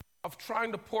of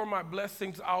trying to pour my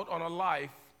blessings out on a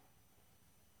life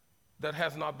that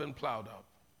has not been plowed up.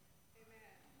 Amen.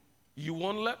 You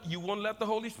won't let the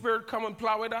Holy Spirit come and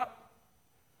plow it up,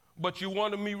 but you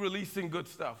wanted me releasing good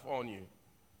stuff on you.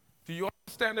 Do you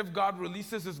understand if God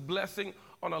releases his blessing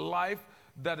on a life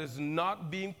that is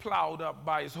not being plowed up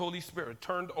by his Holy Spirit,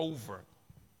 turned over,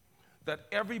 that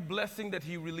every blessing that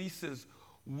he releases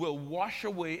will wash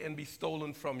away and be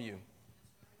stolen from you?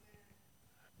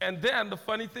 And then the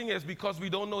funny thing is, because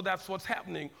we don't know that's what's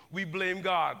happening, we blame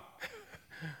God.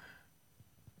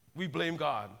 We blame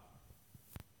God.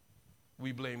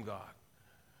 We blame God.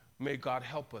 May God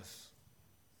help us.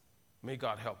 May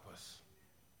God help us.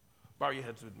 Bow your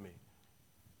heads with me.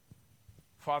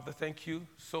 Father, thank you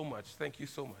so much. Thank you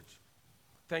so much.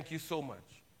 Thank you so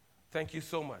much. Thank you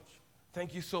so much.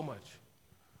 Thank you so much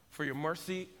for your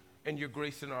mercy and your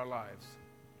grace in our lives.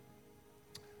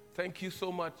 Thank you so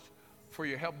much for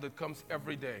your help that comes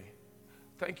every day.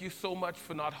 Thank you so much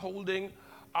for not holding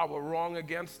our wrong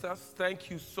against us. Thank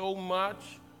you so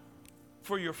much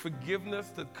for your forgiveness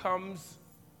that comes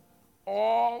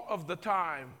all of the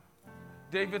time.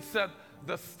 David said,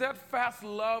 the steadfast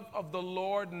love of the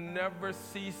Lord never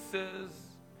ceases.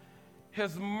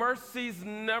 His mercies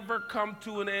never come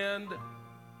to an end.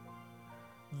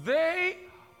 They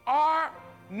are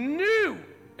new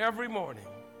every morning.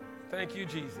 Thank you,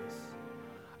 Jesus.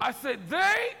 I said,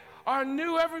 they are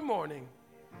new every morning.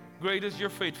 Great is your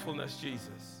faithfulness,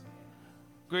 Jesus.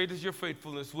 Great is your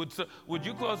faithfulness. Would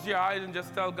you close your eyes and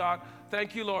just tell God,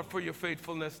 thank you, Lord, for your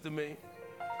faithfulness to me.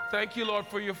 Thank you, Lord,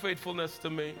 for your faithfulness to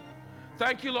me.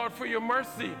 Thank you, Lord, for your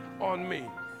mercy on me.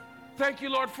 Thank you,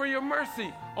 Lord, for your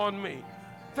mercy on me.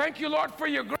 Thank you, Lord, for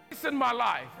your grace in my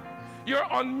life. Your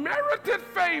unmerited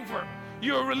favor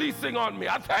you're releasing on me.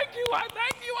 I thank you, I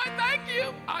thank you, I thank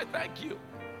you, I thank you,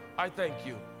 I thank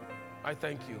you, I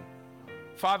thank you.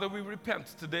 Father, we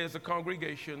repent today as a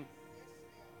congregation.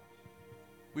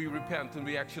 We repent and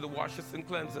we ask you to wash us and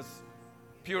cleanse us,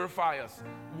 purify us,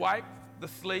 wipe the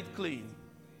slate clean.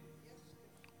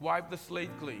 Wipe the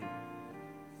slate clean.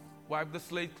 Wipe the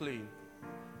slate clean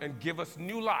and give us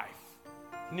new life.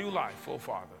 New life, oh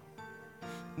Father.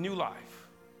 New life.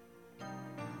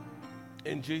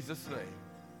 In Jesus' name.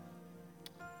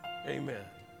 Amen.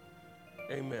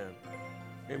 Amen.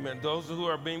 Amen. Those who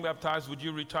are being baptized, would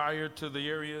you retire to the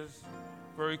areas?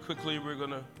 Very quickly, we're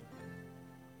going to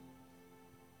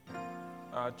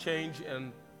change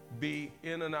and be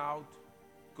in and out,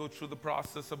 go through the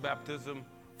process of baptism.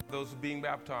 Those being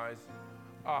baptized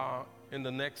in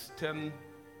the next 10,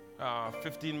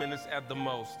 15 minutes at the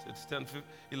most. It's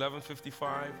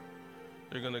 11:55.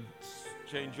 They're going to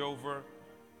change over.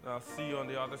 I'll see you on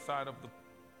the other side of the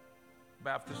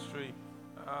baptistry.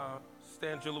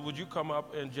 Stangela, would you come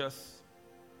up and just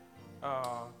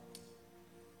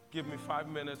give me 5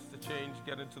 minutes to change,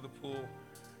 get into the pool,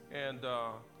 and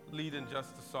lead in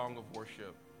just a song of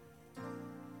worship.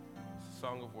 It's a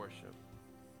song of worship.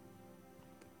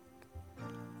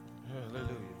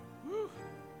 Hallelujah. Woo.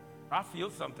 I feel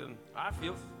something. I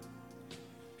feel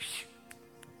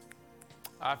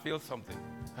something.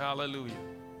 Hallelujah.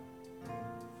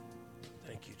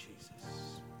 Thank you,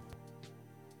 Jesus.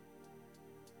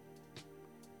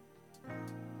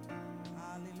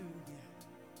 Hallelujah.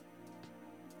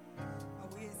 Are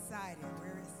we excited?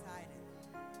 We're excited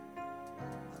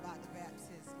about the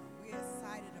baptism. We're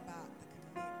excited about the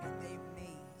commitment they've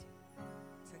made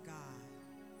to God.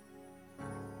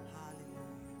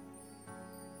 Hallelujah.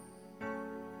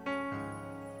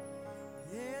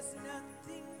 There's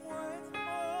nothing worth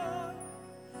more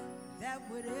that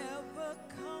would ever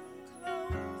come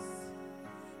close.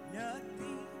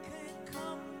 Nothing can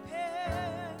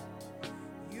compare.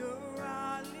 You're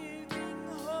our living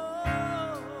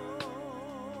hope.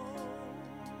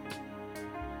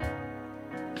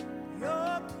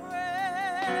 Your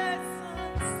presence,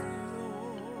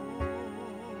 Lord.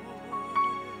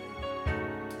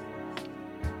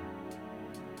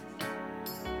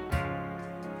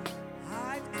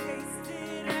 I've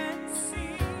tasted and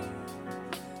seen,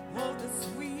 oh, the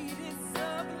sweetest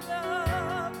of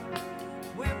love,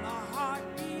 when my heart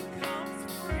becomes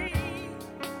free.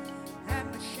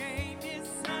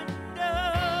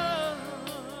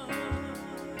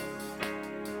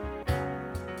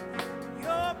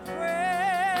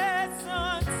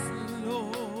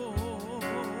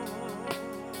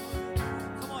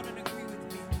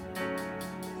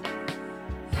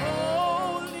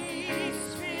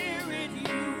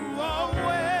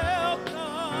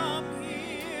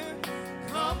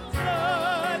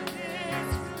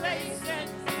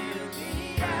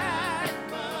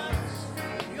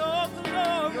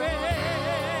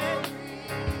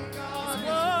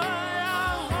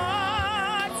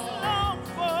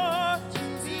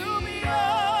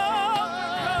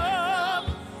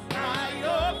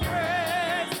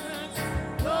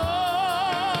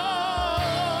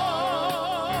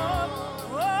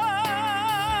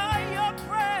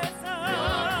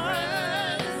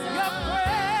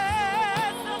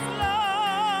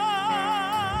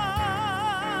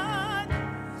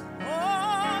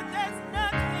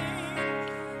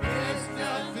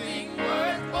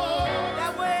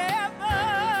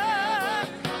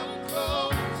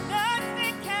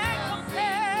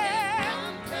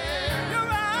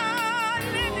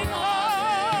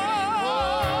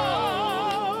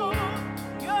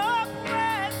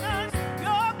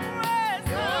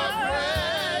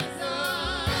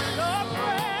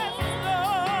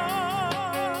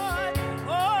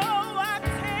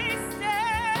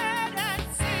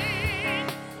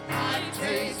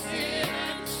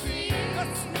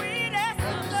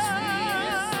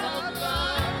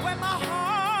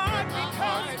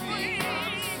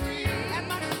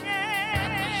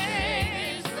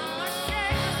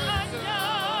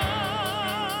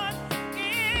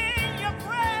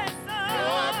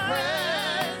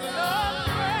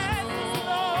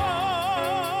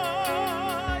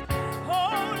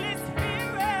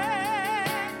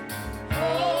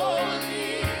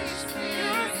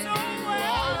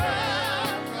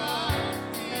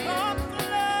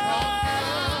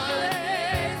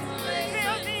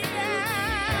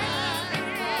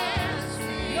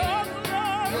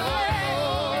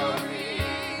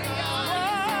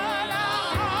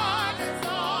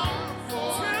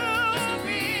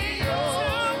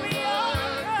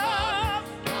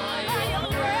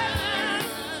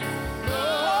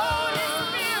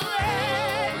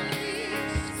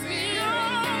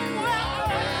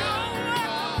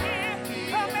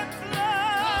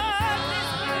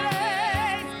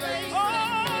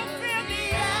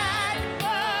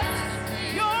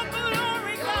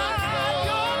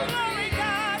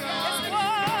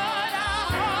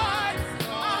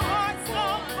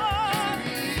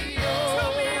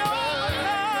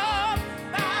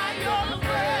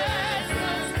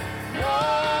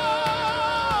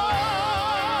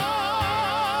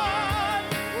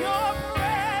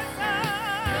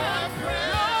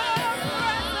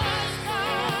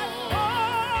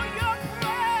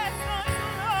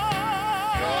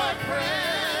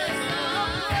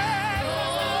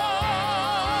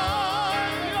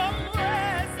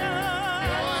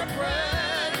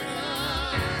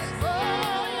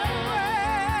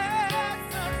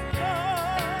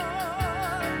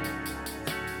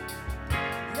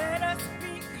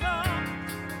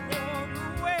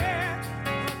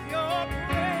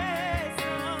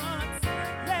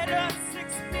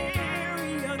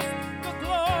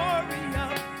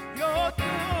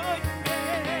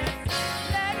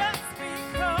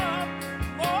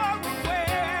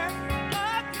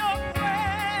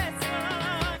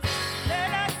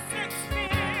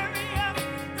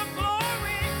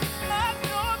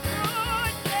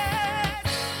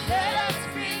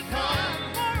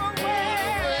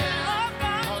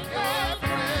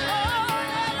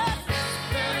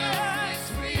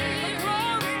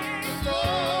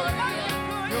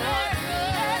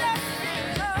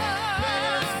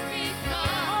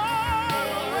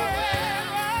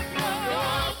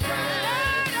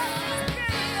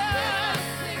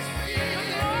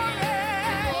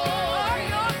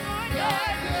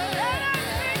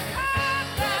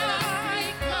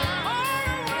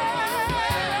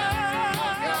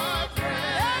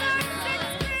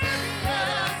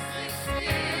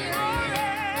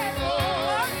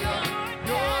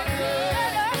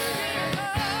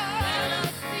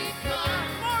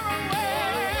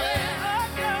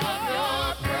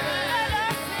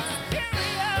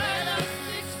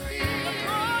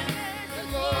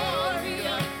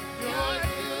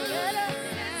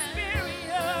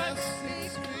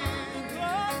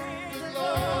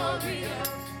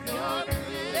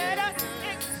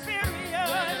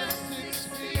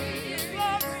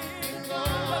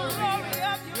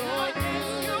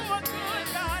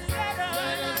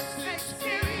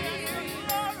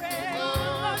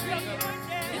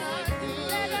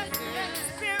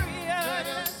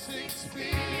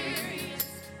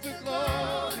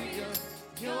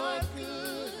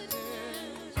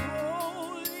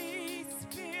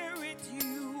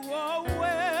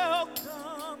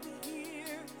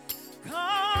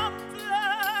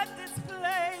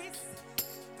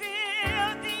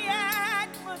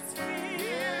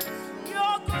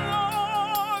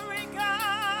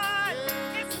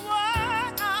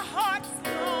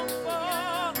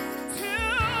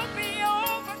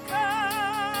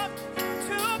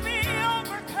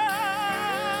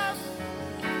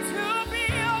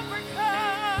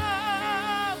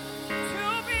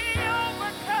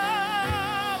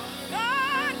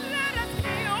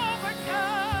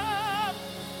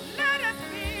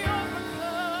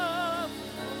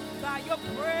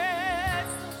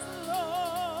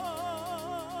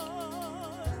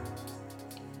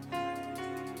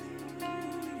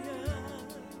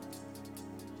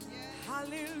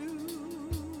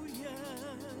 Hallelujah.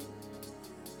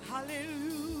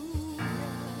 Hallelujah.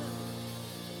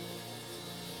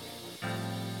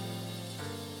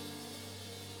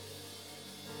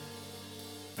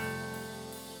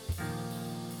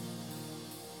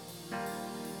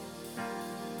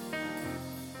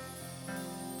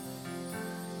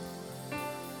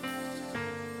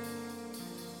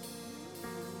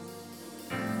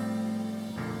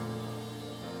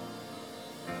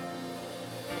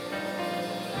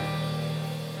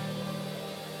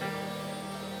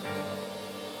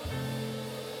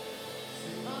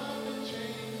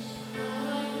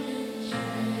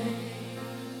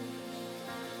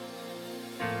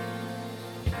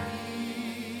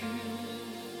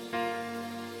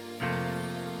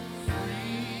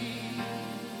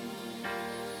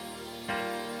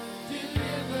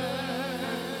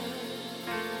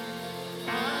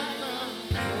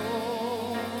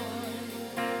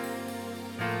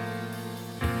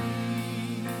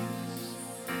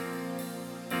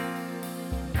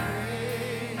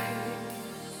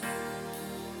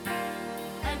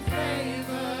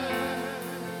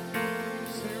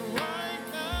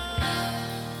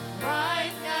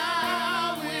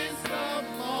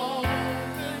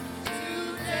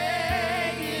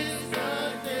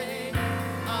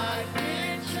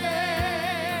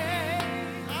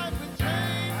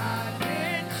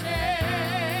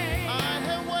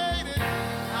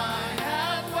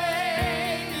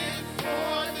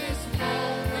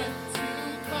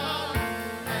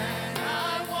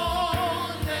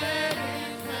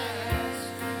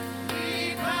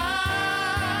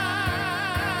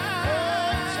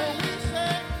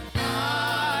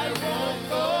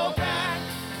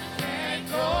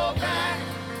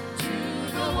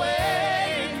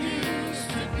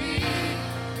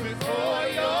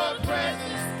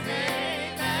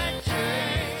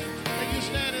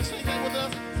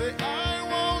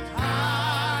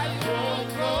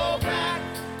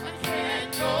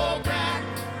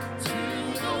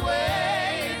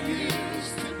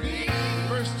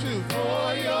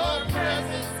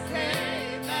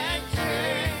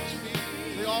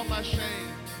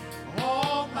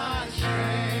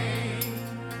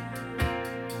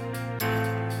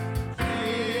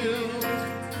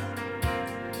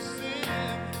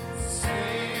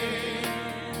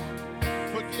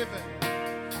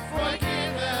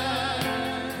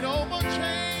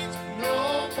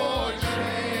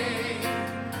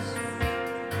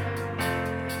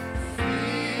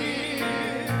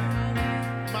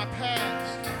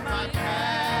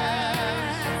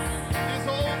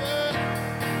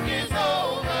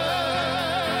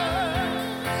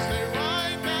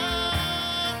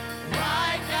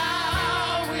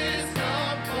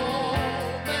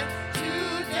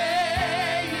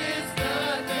 Today is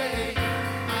the day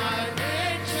I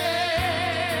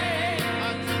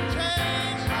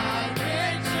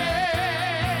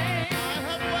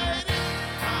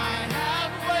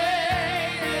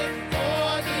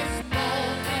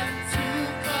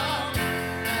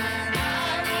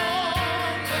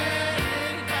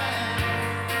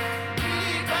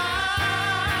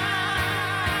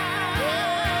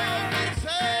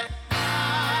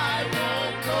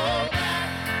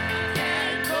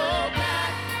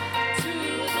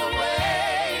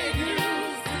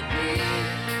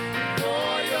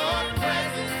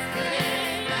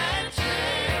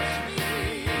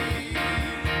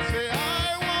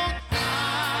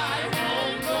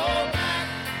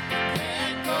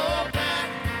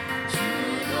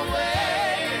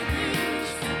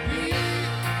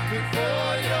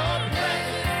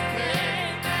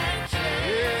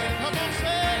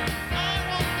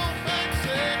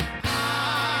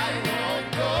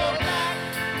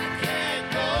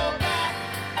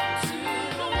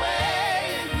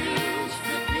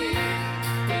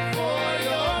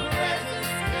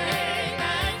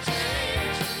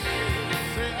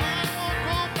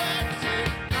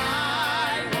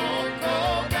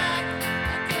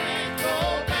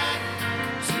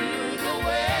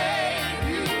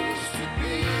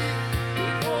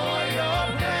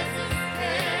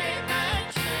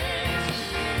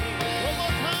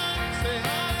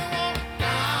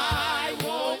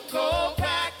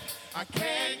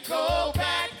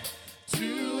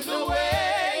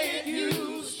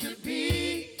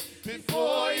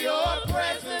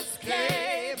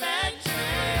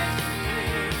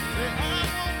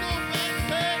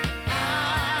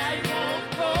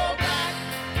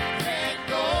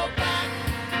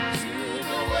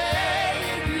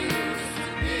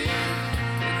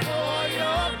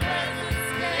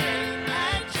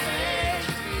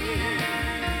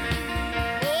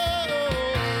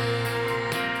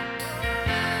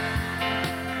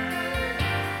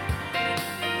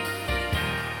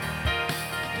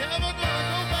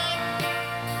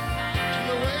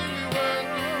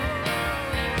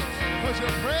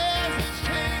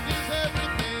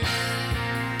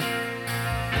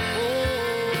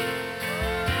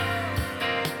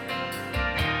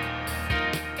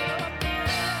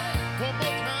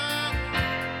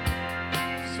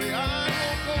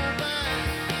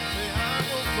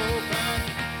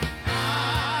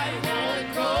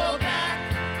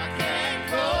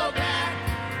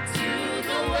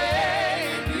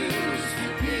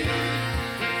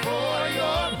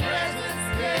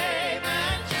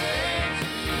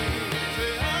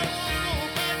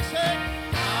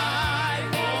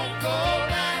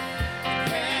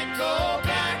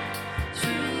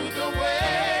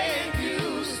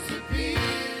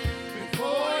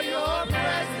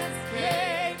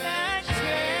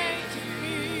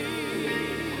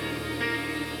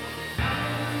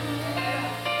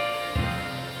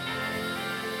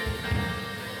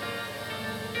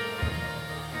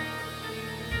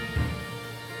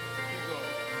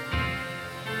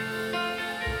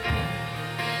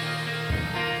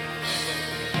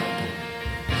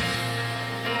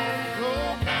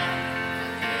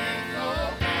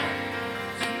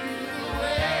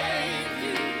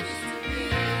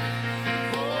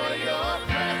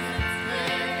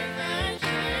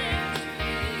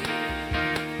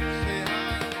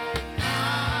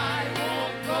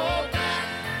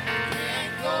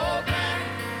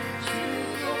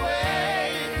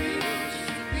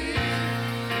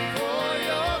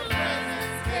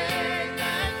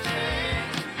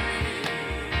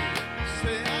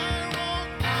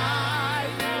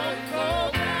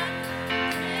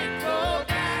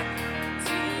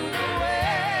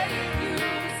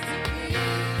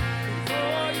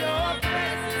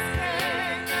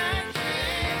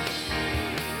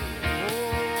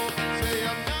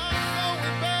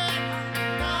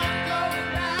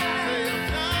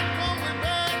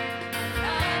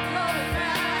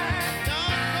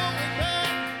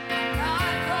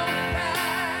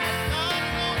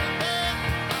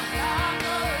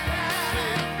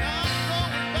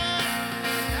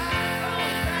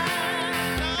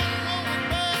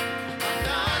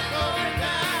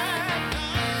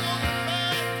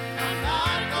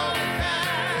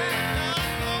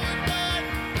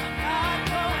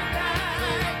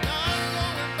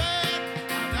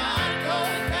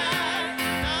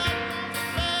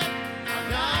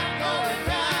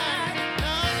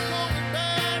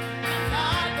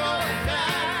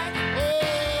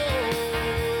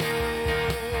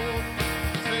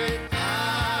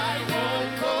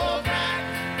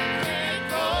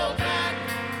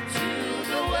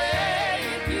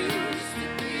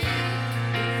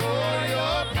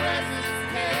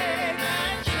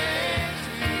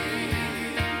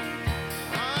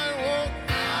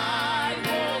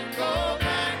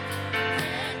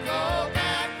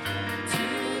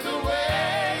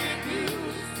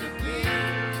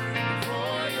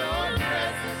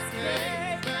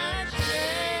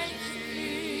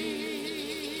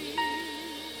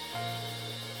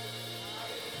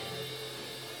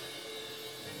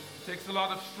takes a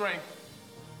lot of strength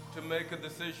to make a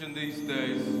decision these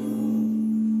days.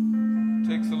 It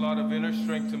takes a lot of inner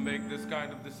strength to make this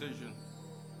kind of decision.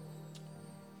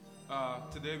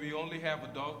 Today we only have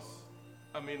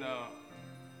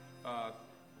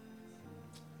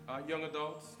young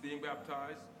adults being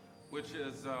baptized, which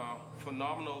is a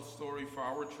phenomenal story for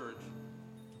our church.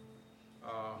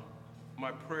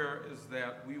 My prayer is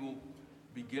that we will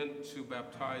begin to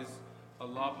baptize a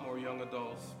lot more young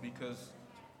adults because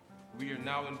we are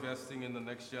now investing in the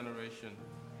next generation.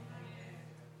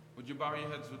 Would you bow your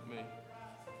heads with me?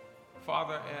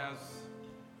 Father, as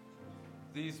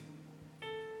these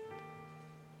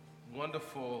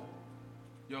wonderful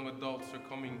young adults are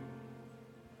coming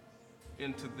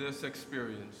into this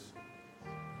experience,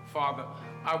 Father,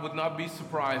 I would not be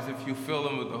surprised if you fill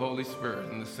them with the Holy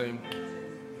Spirit in the same.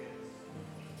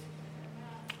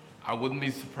 I wouldn't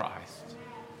be surprised.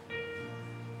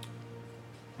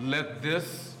 Let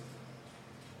this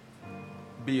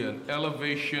be an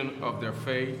elevation of their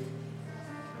faith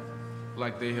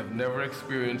like they have never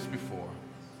experienced before.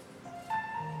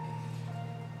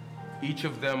 Each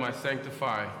of them I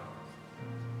sanctify.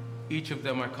 Each of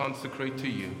them I consecrate to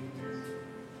you.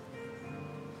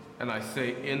 And I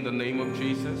say, in the name of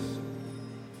Jesus,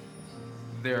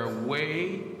 their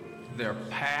way, their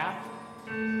path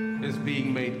is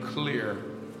being made clear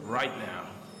right now.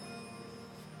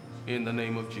 In the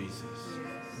name of Jesus.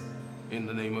 In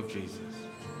the name of Jesus.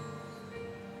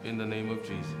 In the name of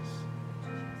Jesus.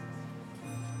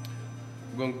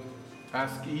 I'm going to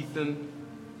ask Ethan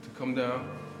to come down.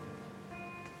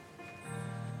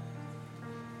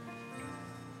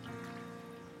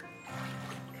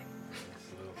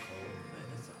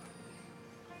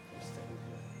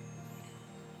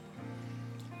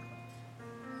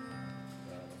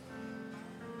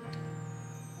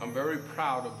 I'm very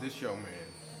proud of this young man.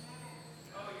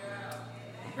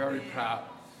 I'm very proud.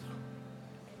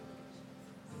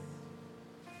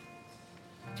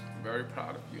 I'm very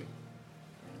proud of you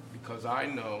because I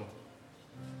know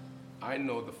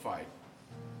the fight.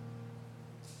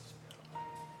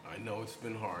 I know it's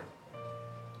been hard,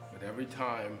 but every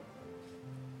time,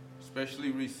 especially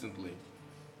recently,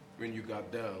 when you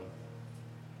got down,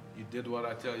 you did what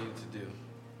I tell you to do.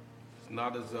 It's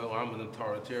not as though I'm an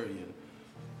authoritarian,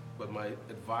 but my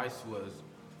advice was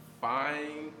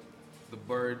find the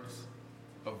birds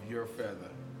of your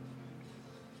feather.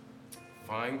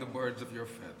 Find the birds of your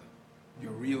feather,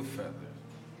 your real feather.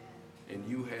 And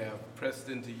you have pressed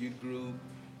into youth group,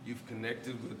 you've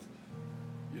connected with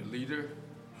your leader.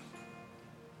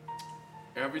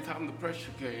 Every time the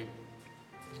pressure came,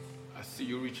 I see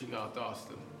you reaching out to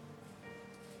Austin.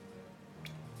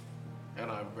 And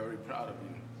I'm very proud of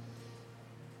you.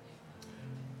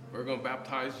 We're going to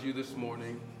baptize you this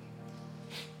morning.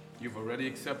 You've already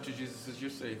accepted Jesus as your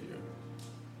Savior.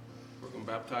 We're going to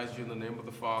baptize you in the name of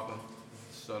the Father,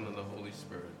 the Son, and the Holy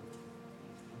Spirit.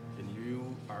 And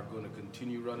you are going to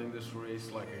continue running this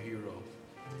race like a hero.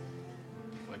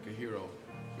 Like a hero.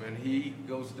 When he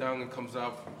goes down and comes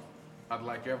up, I'd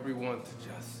like everyone to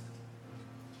just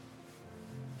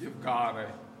give God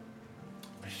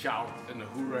a shout and a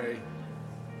hooray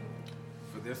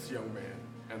for this young man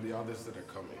and the others that are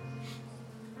coming.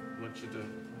 I want you to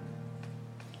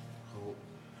hold.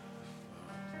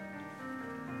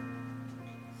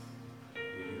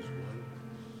 Here's one.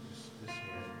 This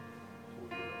hand.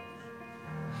 Hold your nose.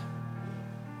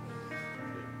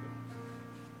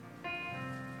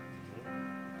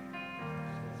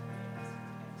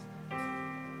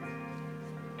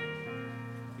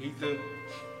 Ethan,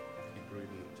 keep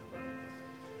breathing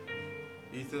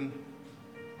until Ethan,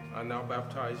 I now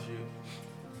baptize you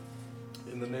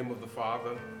in the name of the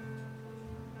Father,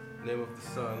 name of the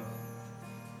Son,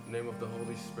 name of the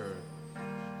Holy Spirit. In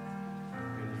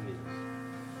your knees.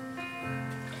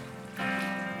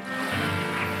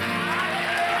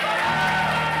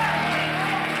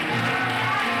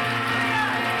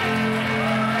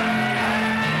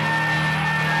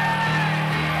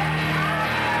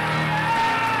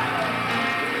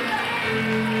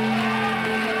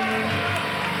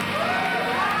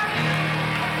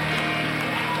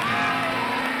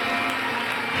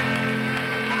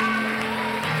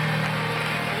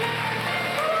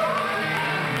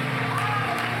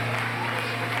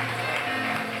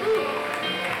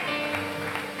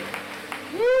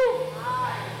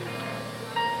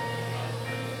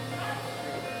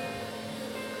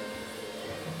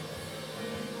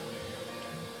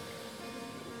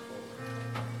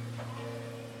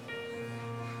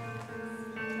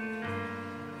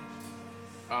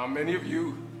 Many of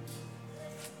you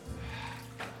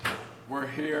were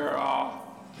here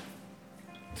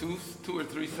two or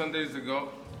three Sundays ago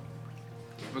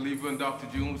I believe when Dr.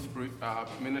 June was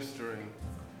ministering,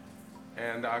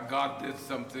 and God did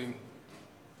something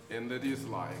in Lydia's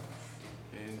life.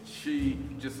 And she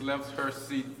just left her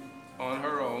seat on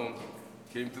her own,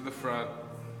 came to the front,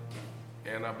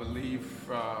 and I believe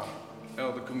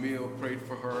Elder Camille prayed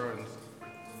for her, and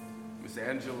Miss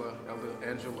Angela, Elder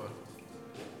Angela.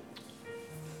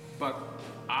 But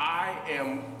I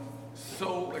am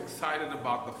so excited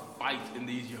about the fight in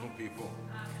these young people.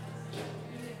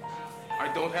 I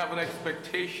don't have an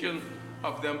expectation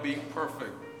of them being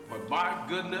perfect, but my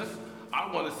goodness,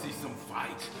 I want to see some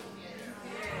fight.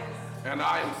 And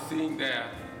I am seeing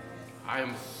that. I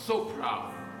am so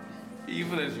proud,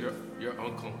 even as your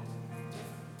uncle,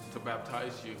 to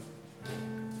baptize you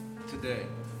today.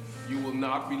 You will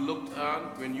not be looked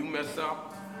on when you mess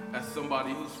up as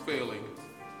somebody who's failing.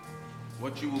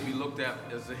 What you will be looked at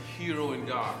as a hero in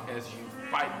God as you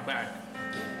fight back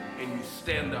and you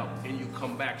stand up and you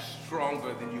come back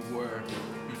stronger than you were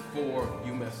before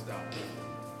you messed up.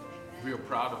 We are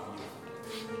proud of you.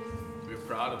 We're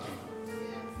proud of you.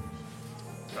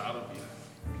 Proud of you.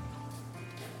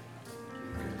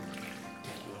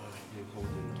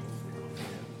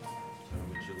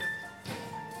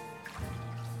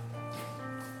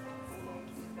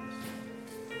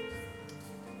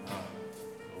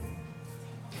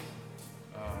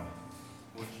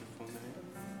 What's your full name?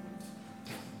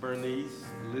 Bernice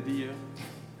Lydia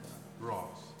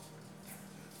Ross.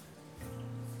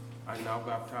 I now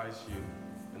baptize you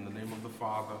in the name of the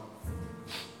Father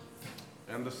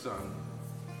and the Son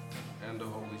and the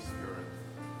Holy Spirit.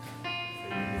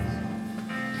 Amen.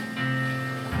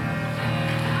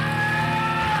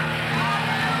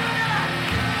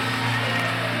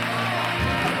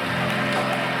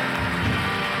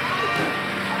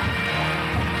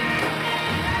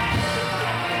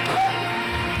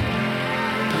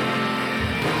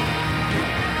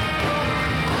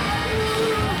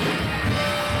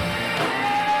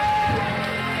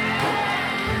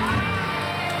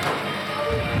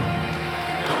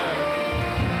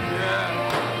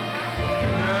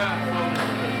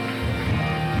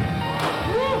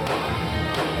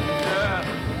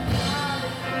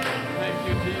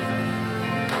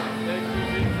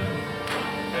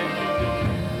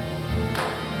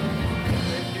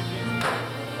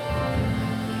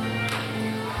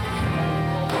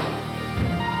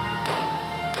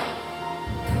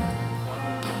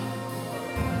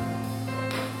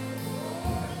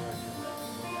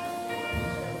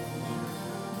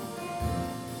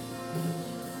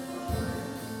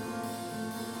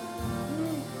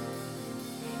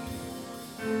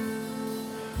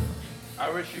 I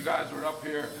wish you guys were up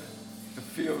here to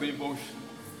feel the emotion,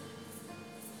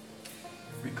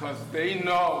 because they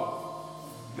know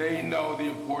the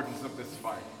importance of this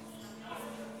fight.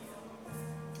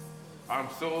 I'm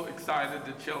so excited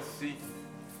that Chelsea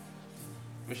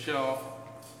Michelle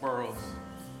Burrows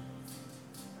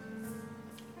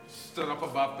stood up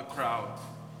about the crowd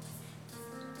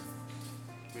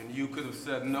when you could have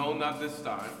said, no, not this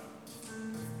time.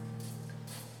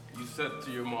 You said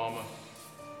to your mama,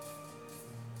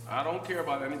 I don't care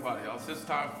about anybody else. It's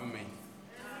time for me.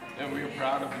 And we are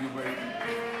proud of you, baby.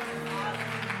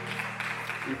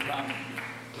 We're proud of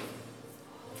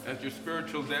you. As your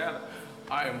spiritual dad,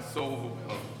 I am so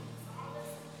overwhelmed.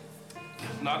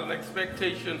 It's not an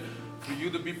expectation for you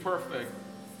to be perfect,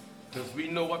 because we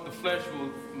know what the flesh will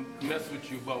mess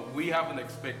with you, but we have an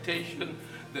expectation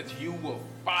that you will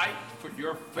fight for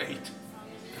your faith.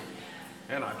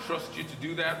 And I trust you to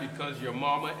do that because your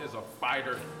mama is a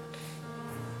fighter.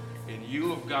 And you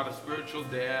have got a spiritual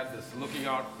dad that's looking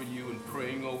out for you and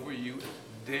praying over you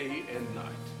day and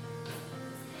night.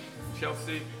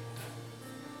 Chelsea,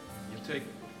 you take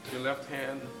your left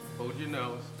hand, hold your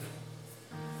nose,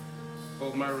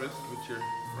 hold my wrist with your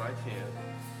right hand,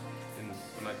 and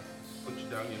when I put you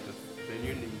down, you just bend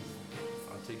your knees.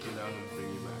 I'll take you down and bring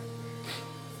you back.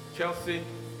 Chelsea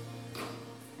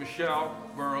Michelle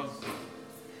Burrows,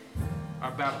 I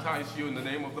baptize you in the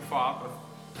name of the Father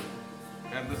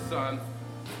and the Son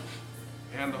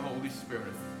and the Holy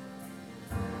Spirit.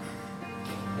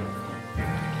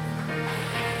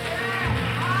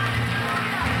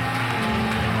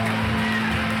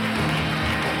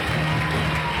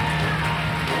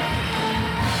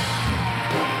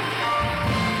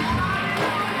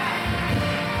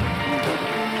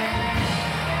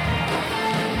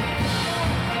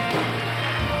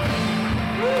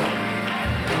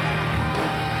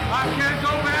 I can't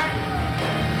go back.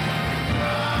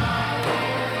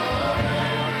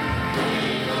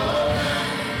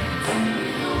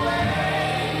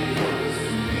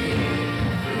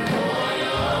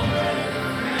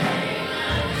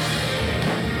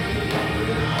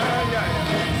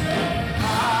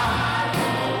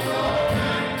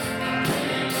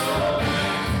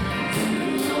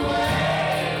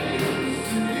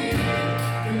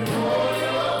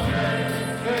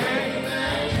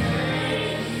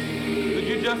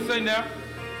 never,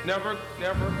 never,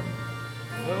 never.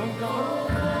 I'm gone.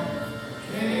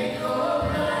 Can't go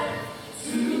back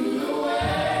to the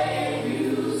way it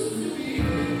used to be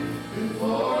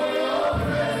before your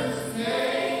presence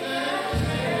came and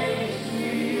changed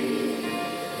me.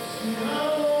 I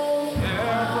won't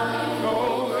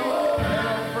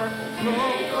Never go, never go,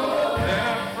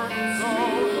 never go,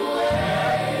 the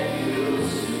way it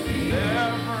used to be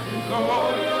never go,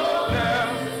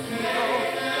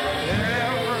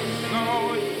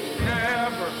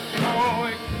 never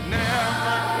going,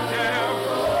 never.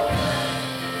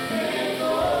 Can't go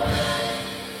back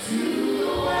to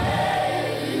the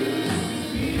way it used to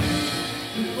be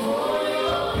before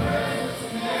your presence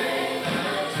came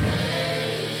and changed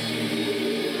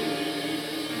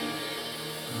me.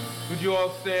 Would you all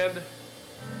stand?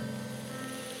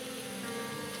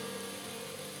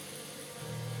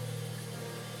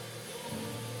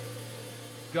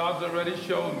 God's already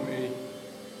shown me,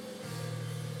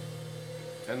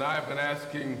 and I've been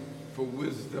asking for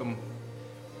wisdom.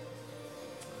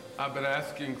 I've been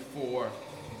asking for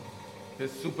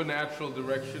His supernatural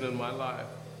direction in my life,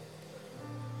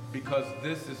 because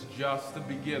this is just the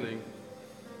beginning.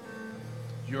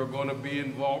 You're going to be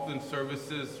involved in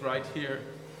services right here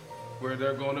where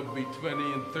there are going to be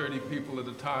 20 and 30 people at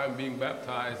a time being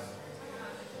baptized,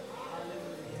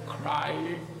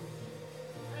 crying,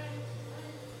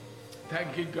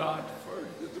 thanking God for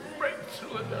His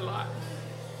breakthrough in their lives.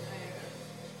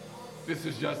 This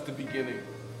is just the beginning.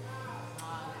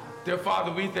 Dear Father,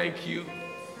 we thank you.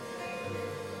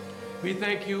 We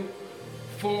thank you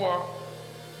for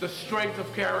the strength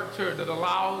of character that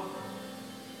allowed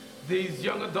these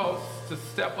young adults to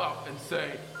step up and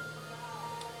say,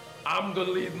 I'm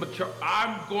going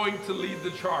to lead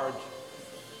the charge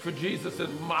for Jesus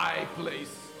in my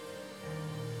place,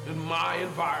 in my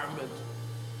environment.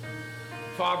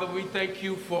 Father, we thank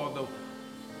you for the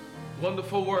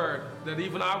wonderful word that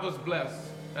even I was blessed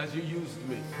as you used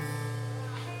me.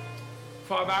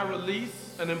 Father, I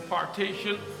release an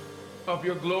impartation of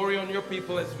your glory on your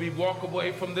people as we walk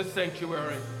away from this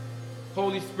sanctuary.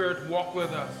 Holy Spirit, walk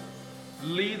with us.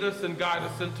 Lead us and guide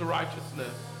us into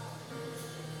righteousness.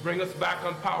 Bring us back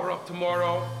on Power Up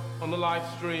tomorrow on the live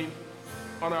stream,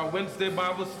 on our Wednesday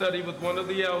Bible study with one of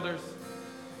the elders,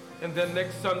 and then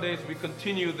next Sunday as we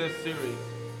continue this series.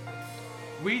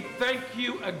 We thank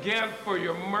you again for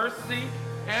your mercy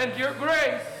and your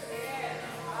grace.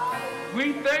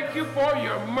 We thank you for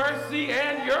your mercy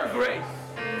and your grace.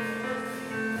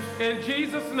 In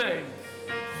Jesus' name.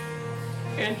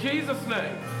 In Jesus'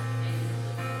 name.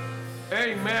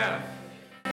 Amen.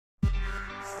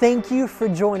 Thank you for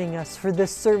joining us for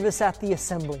this service at the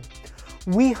Assembly.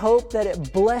 We hope that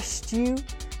it blessed you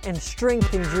and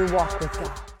strengthened your walk with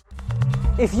God.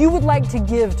 If you would like to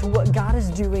give to what God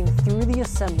is doing through the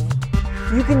Assembly,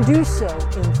 you can do so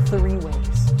in 3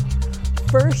 ways.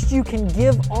 First, you can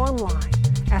give online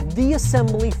at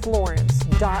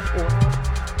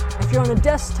theassemblyflorence.org. If you're on a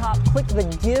desktop, click the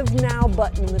Give Now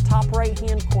button in the top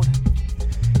right-hand corner.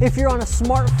 If you're on a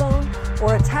smartphone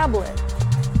or a tablet,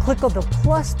 click on the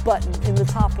plus button in the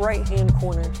top right-hand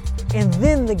corner and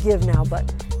then the Give Now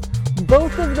button.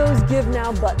 Both of those Give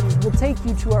Now buttons will take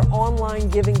you to our online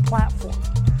giving platform,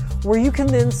 where you can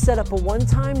then set up a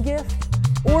one-time gift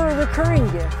or a recurring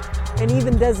gift and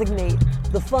even designate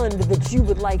the fund that you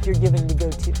would like your giving to go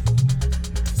to.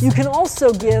 You can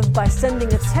also give by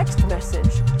sending a text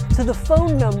message to the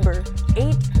phone number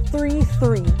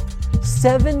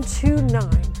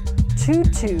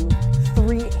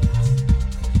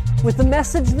 833-729-2238 with a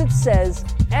message that says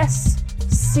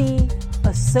SC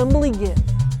Assembly Give.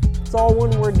 It's all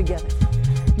one word together.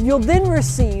 You'll then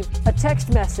receive a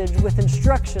text message with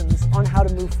instructions on how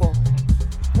to move forward.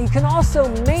 You can also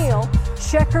mail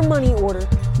check or money order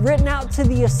written out to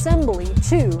the Assembly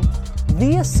to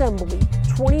The Assembly,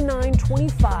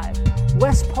 2925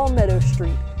 West Palmetto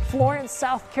Street, Florence,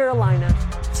 South Carolina,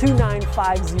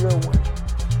 29501.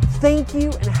 Thank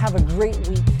you and have a great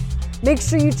week. Make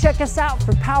sure you check us out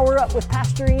for Power Up with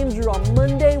Pastor Andrew on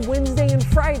Monday, Wednesday, and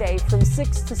Friday from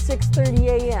 6 to 6:30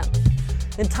 a.m.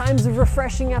 and times of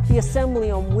refreshing at the Assembly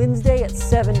on Wednesday at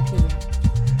 7 p.m.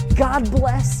 God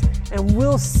bless, and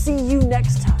we'll see you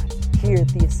next time here at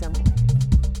the Assembly.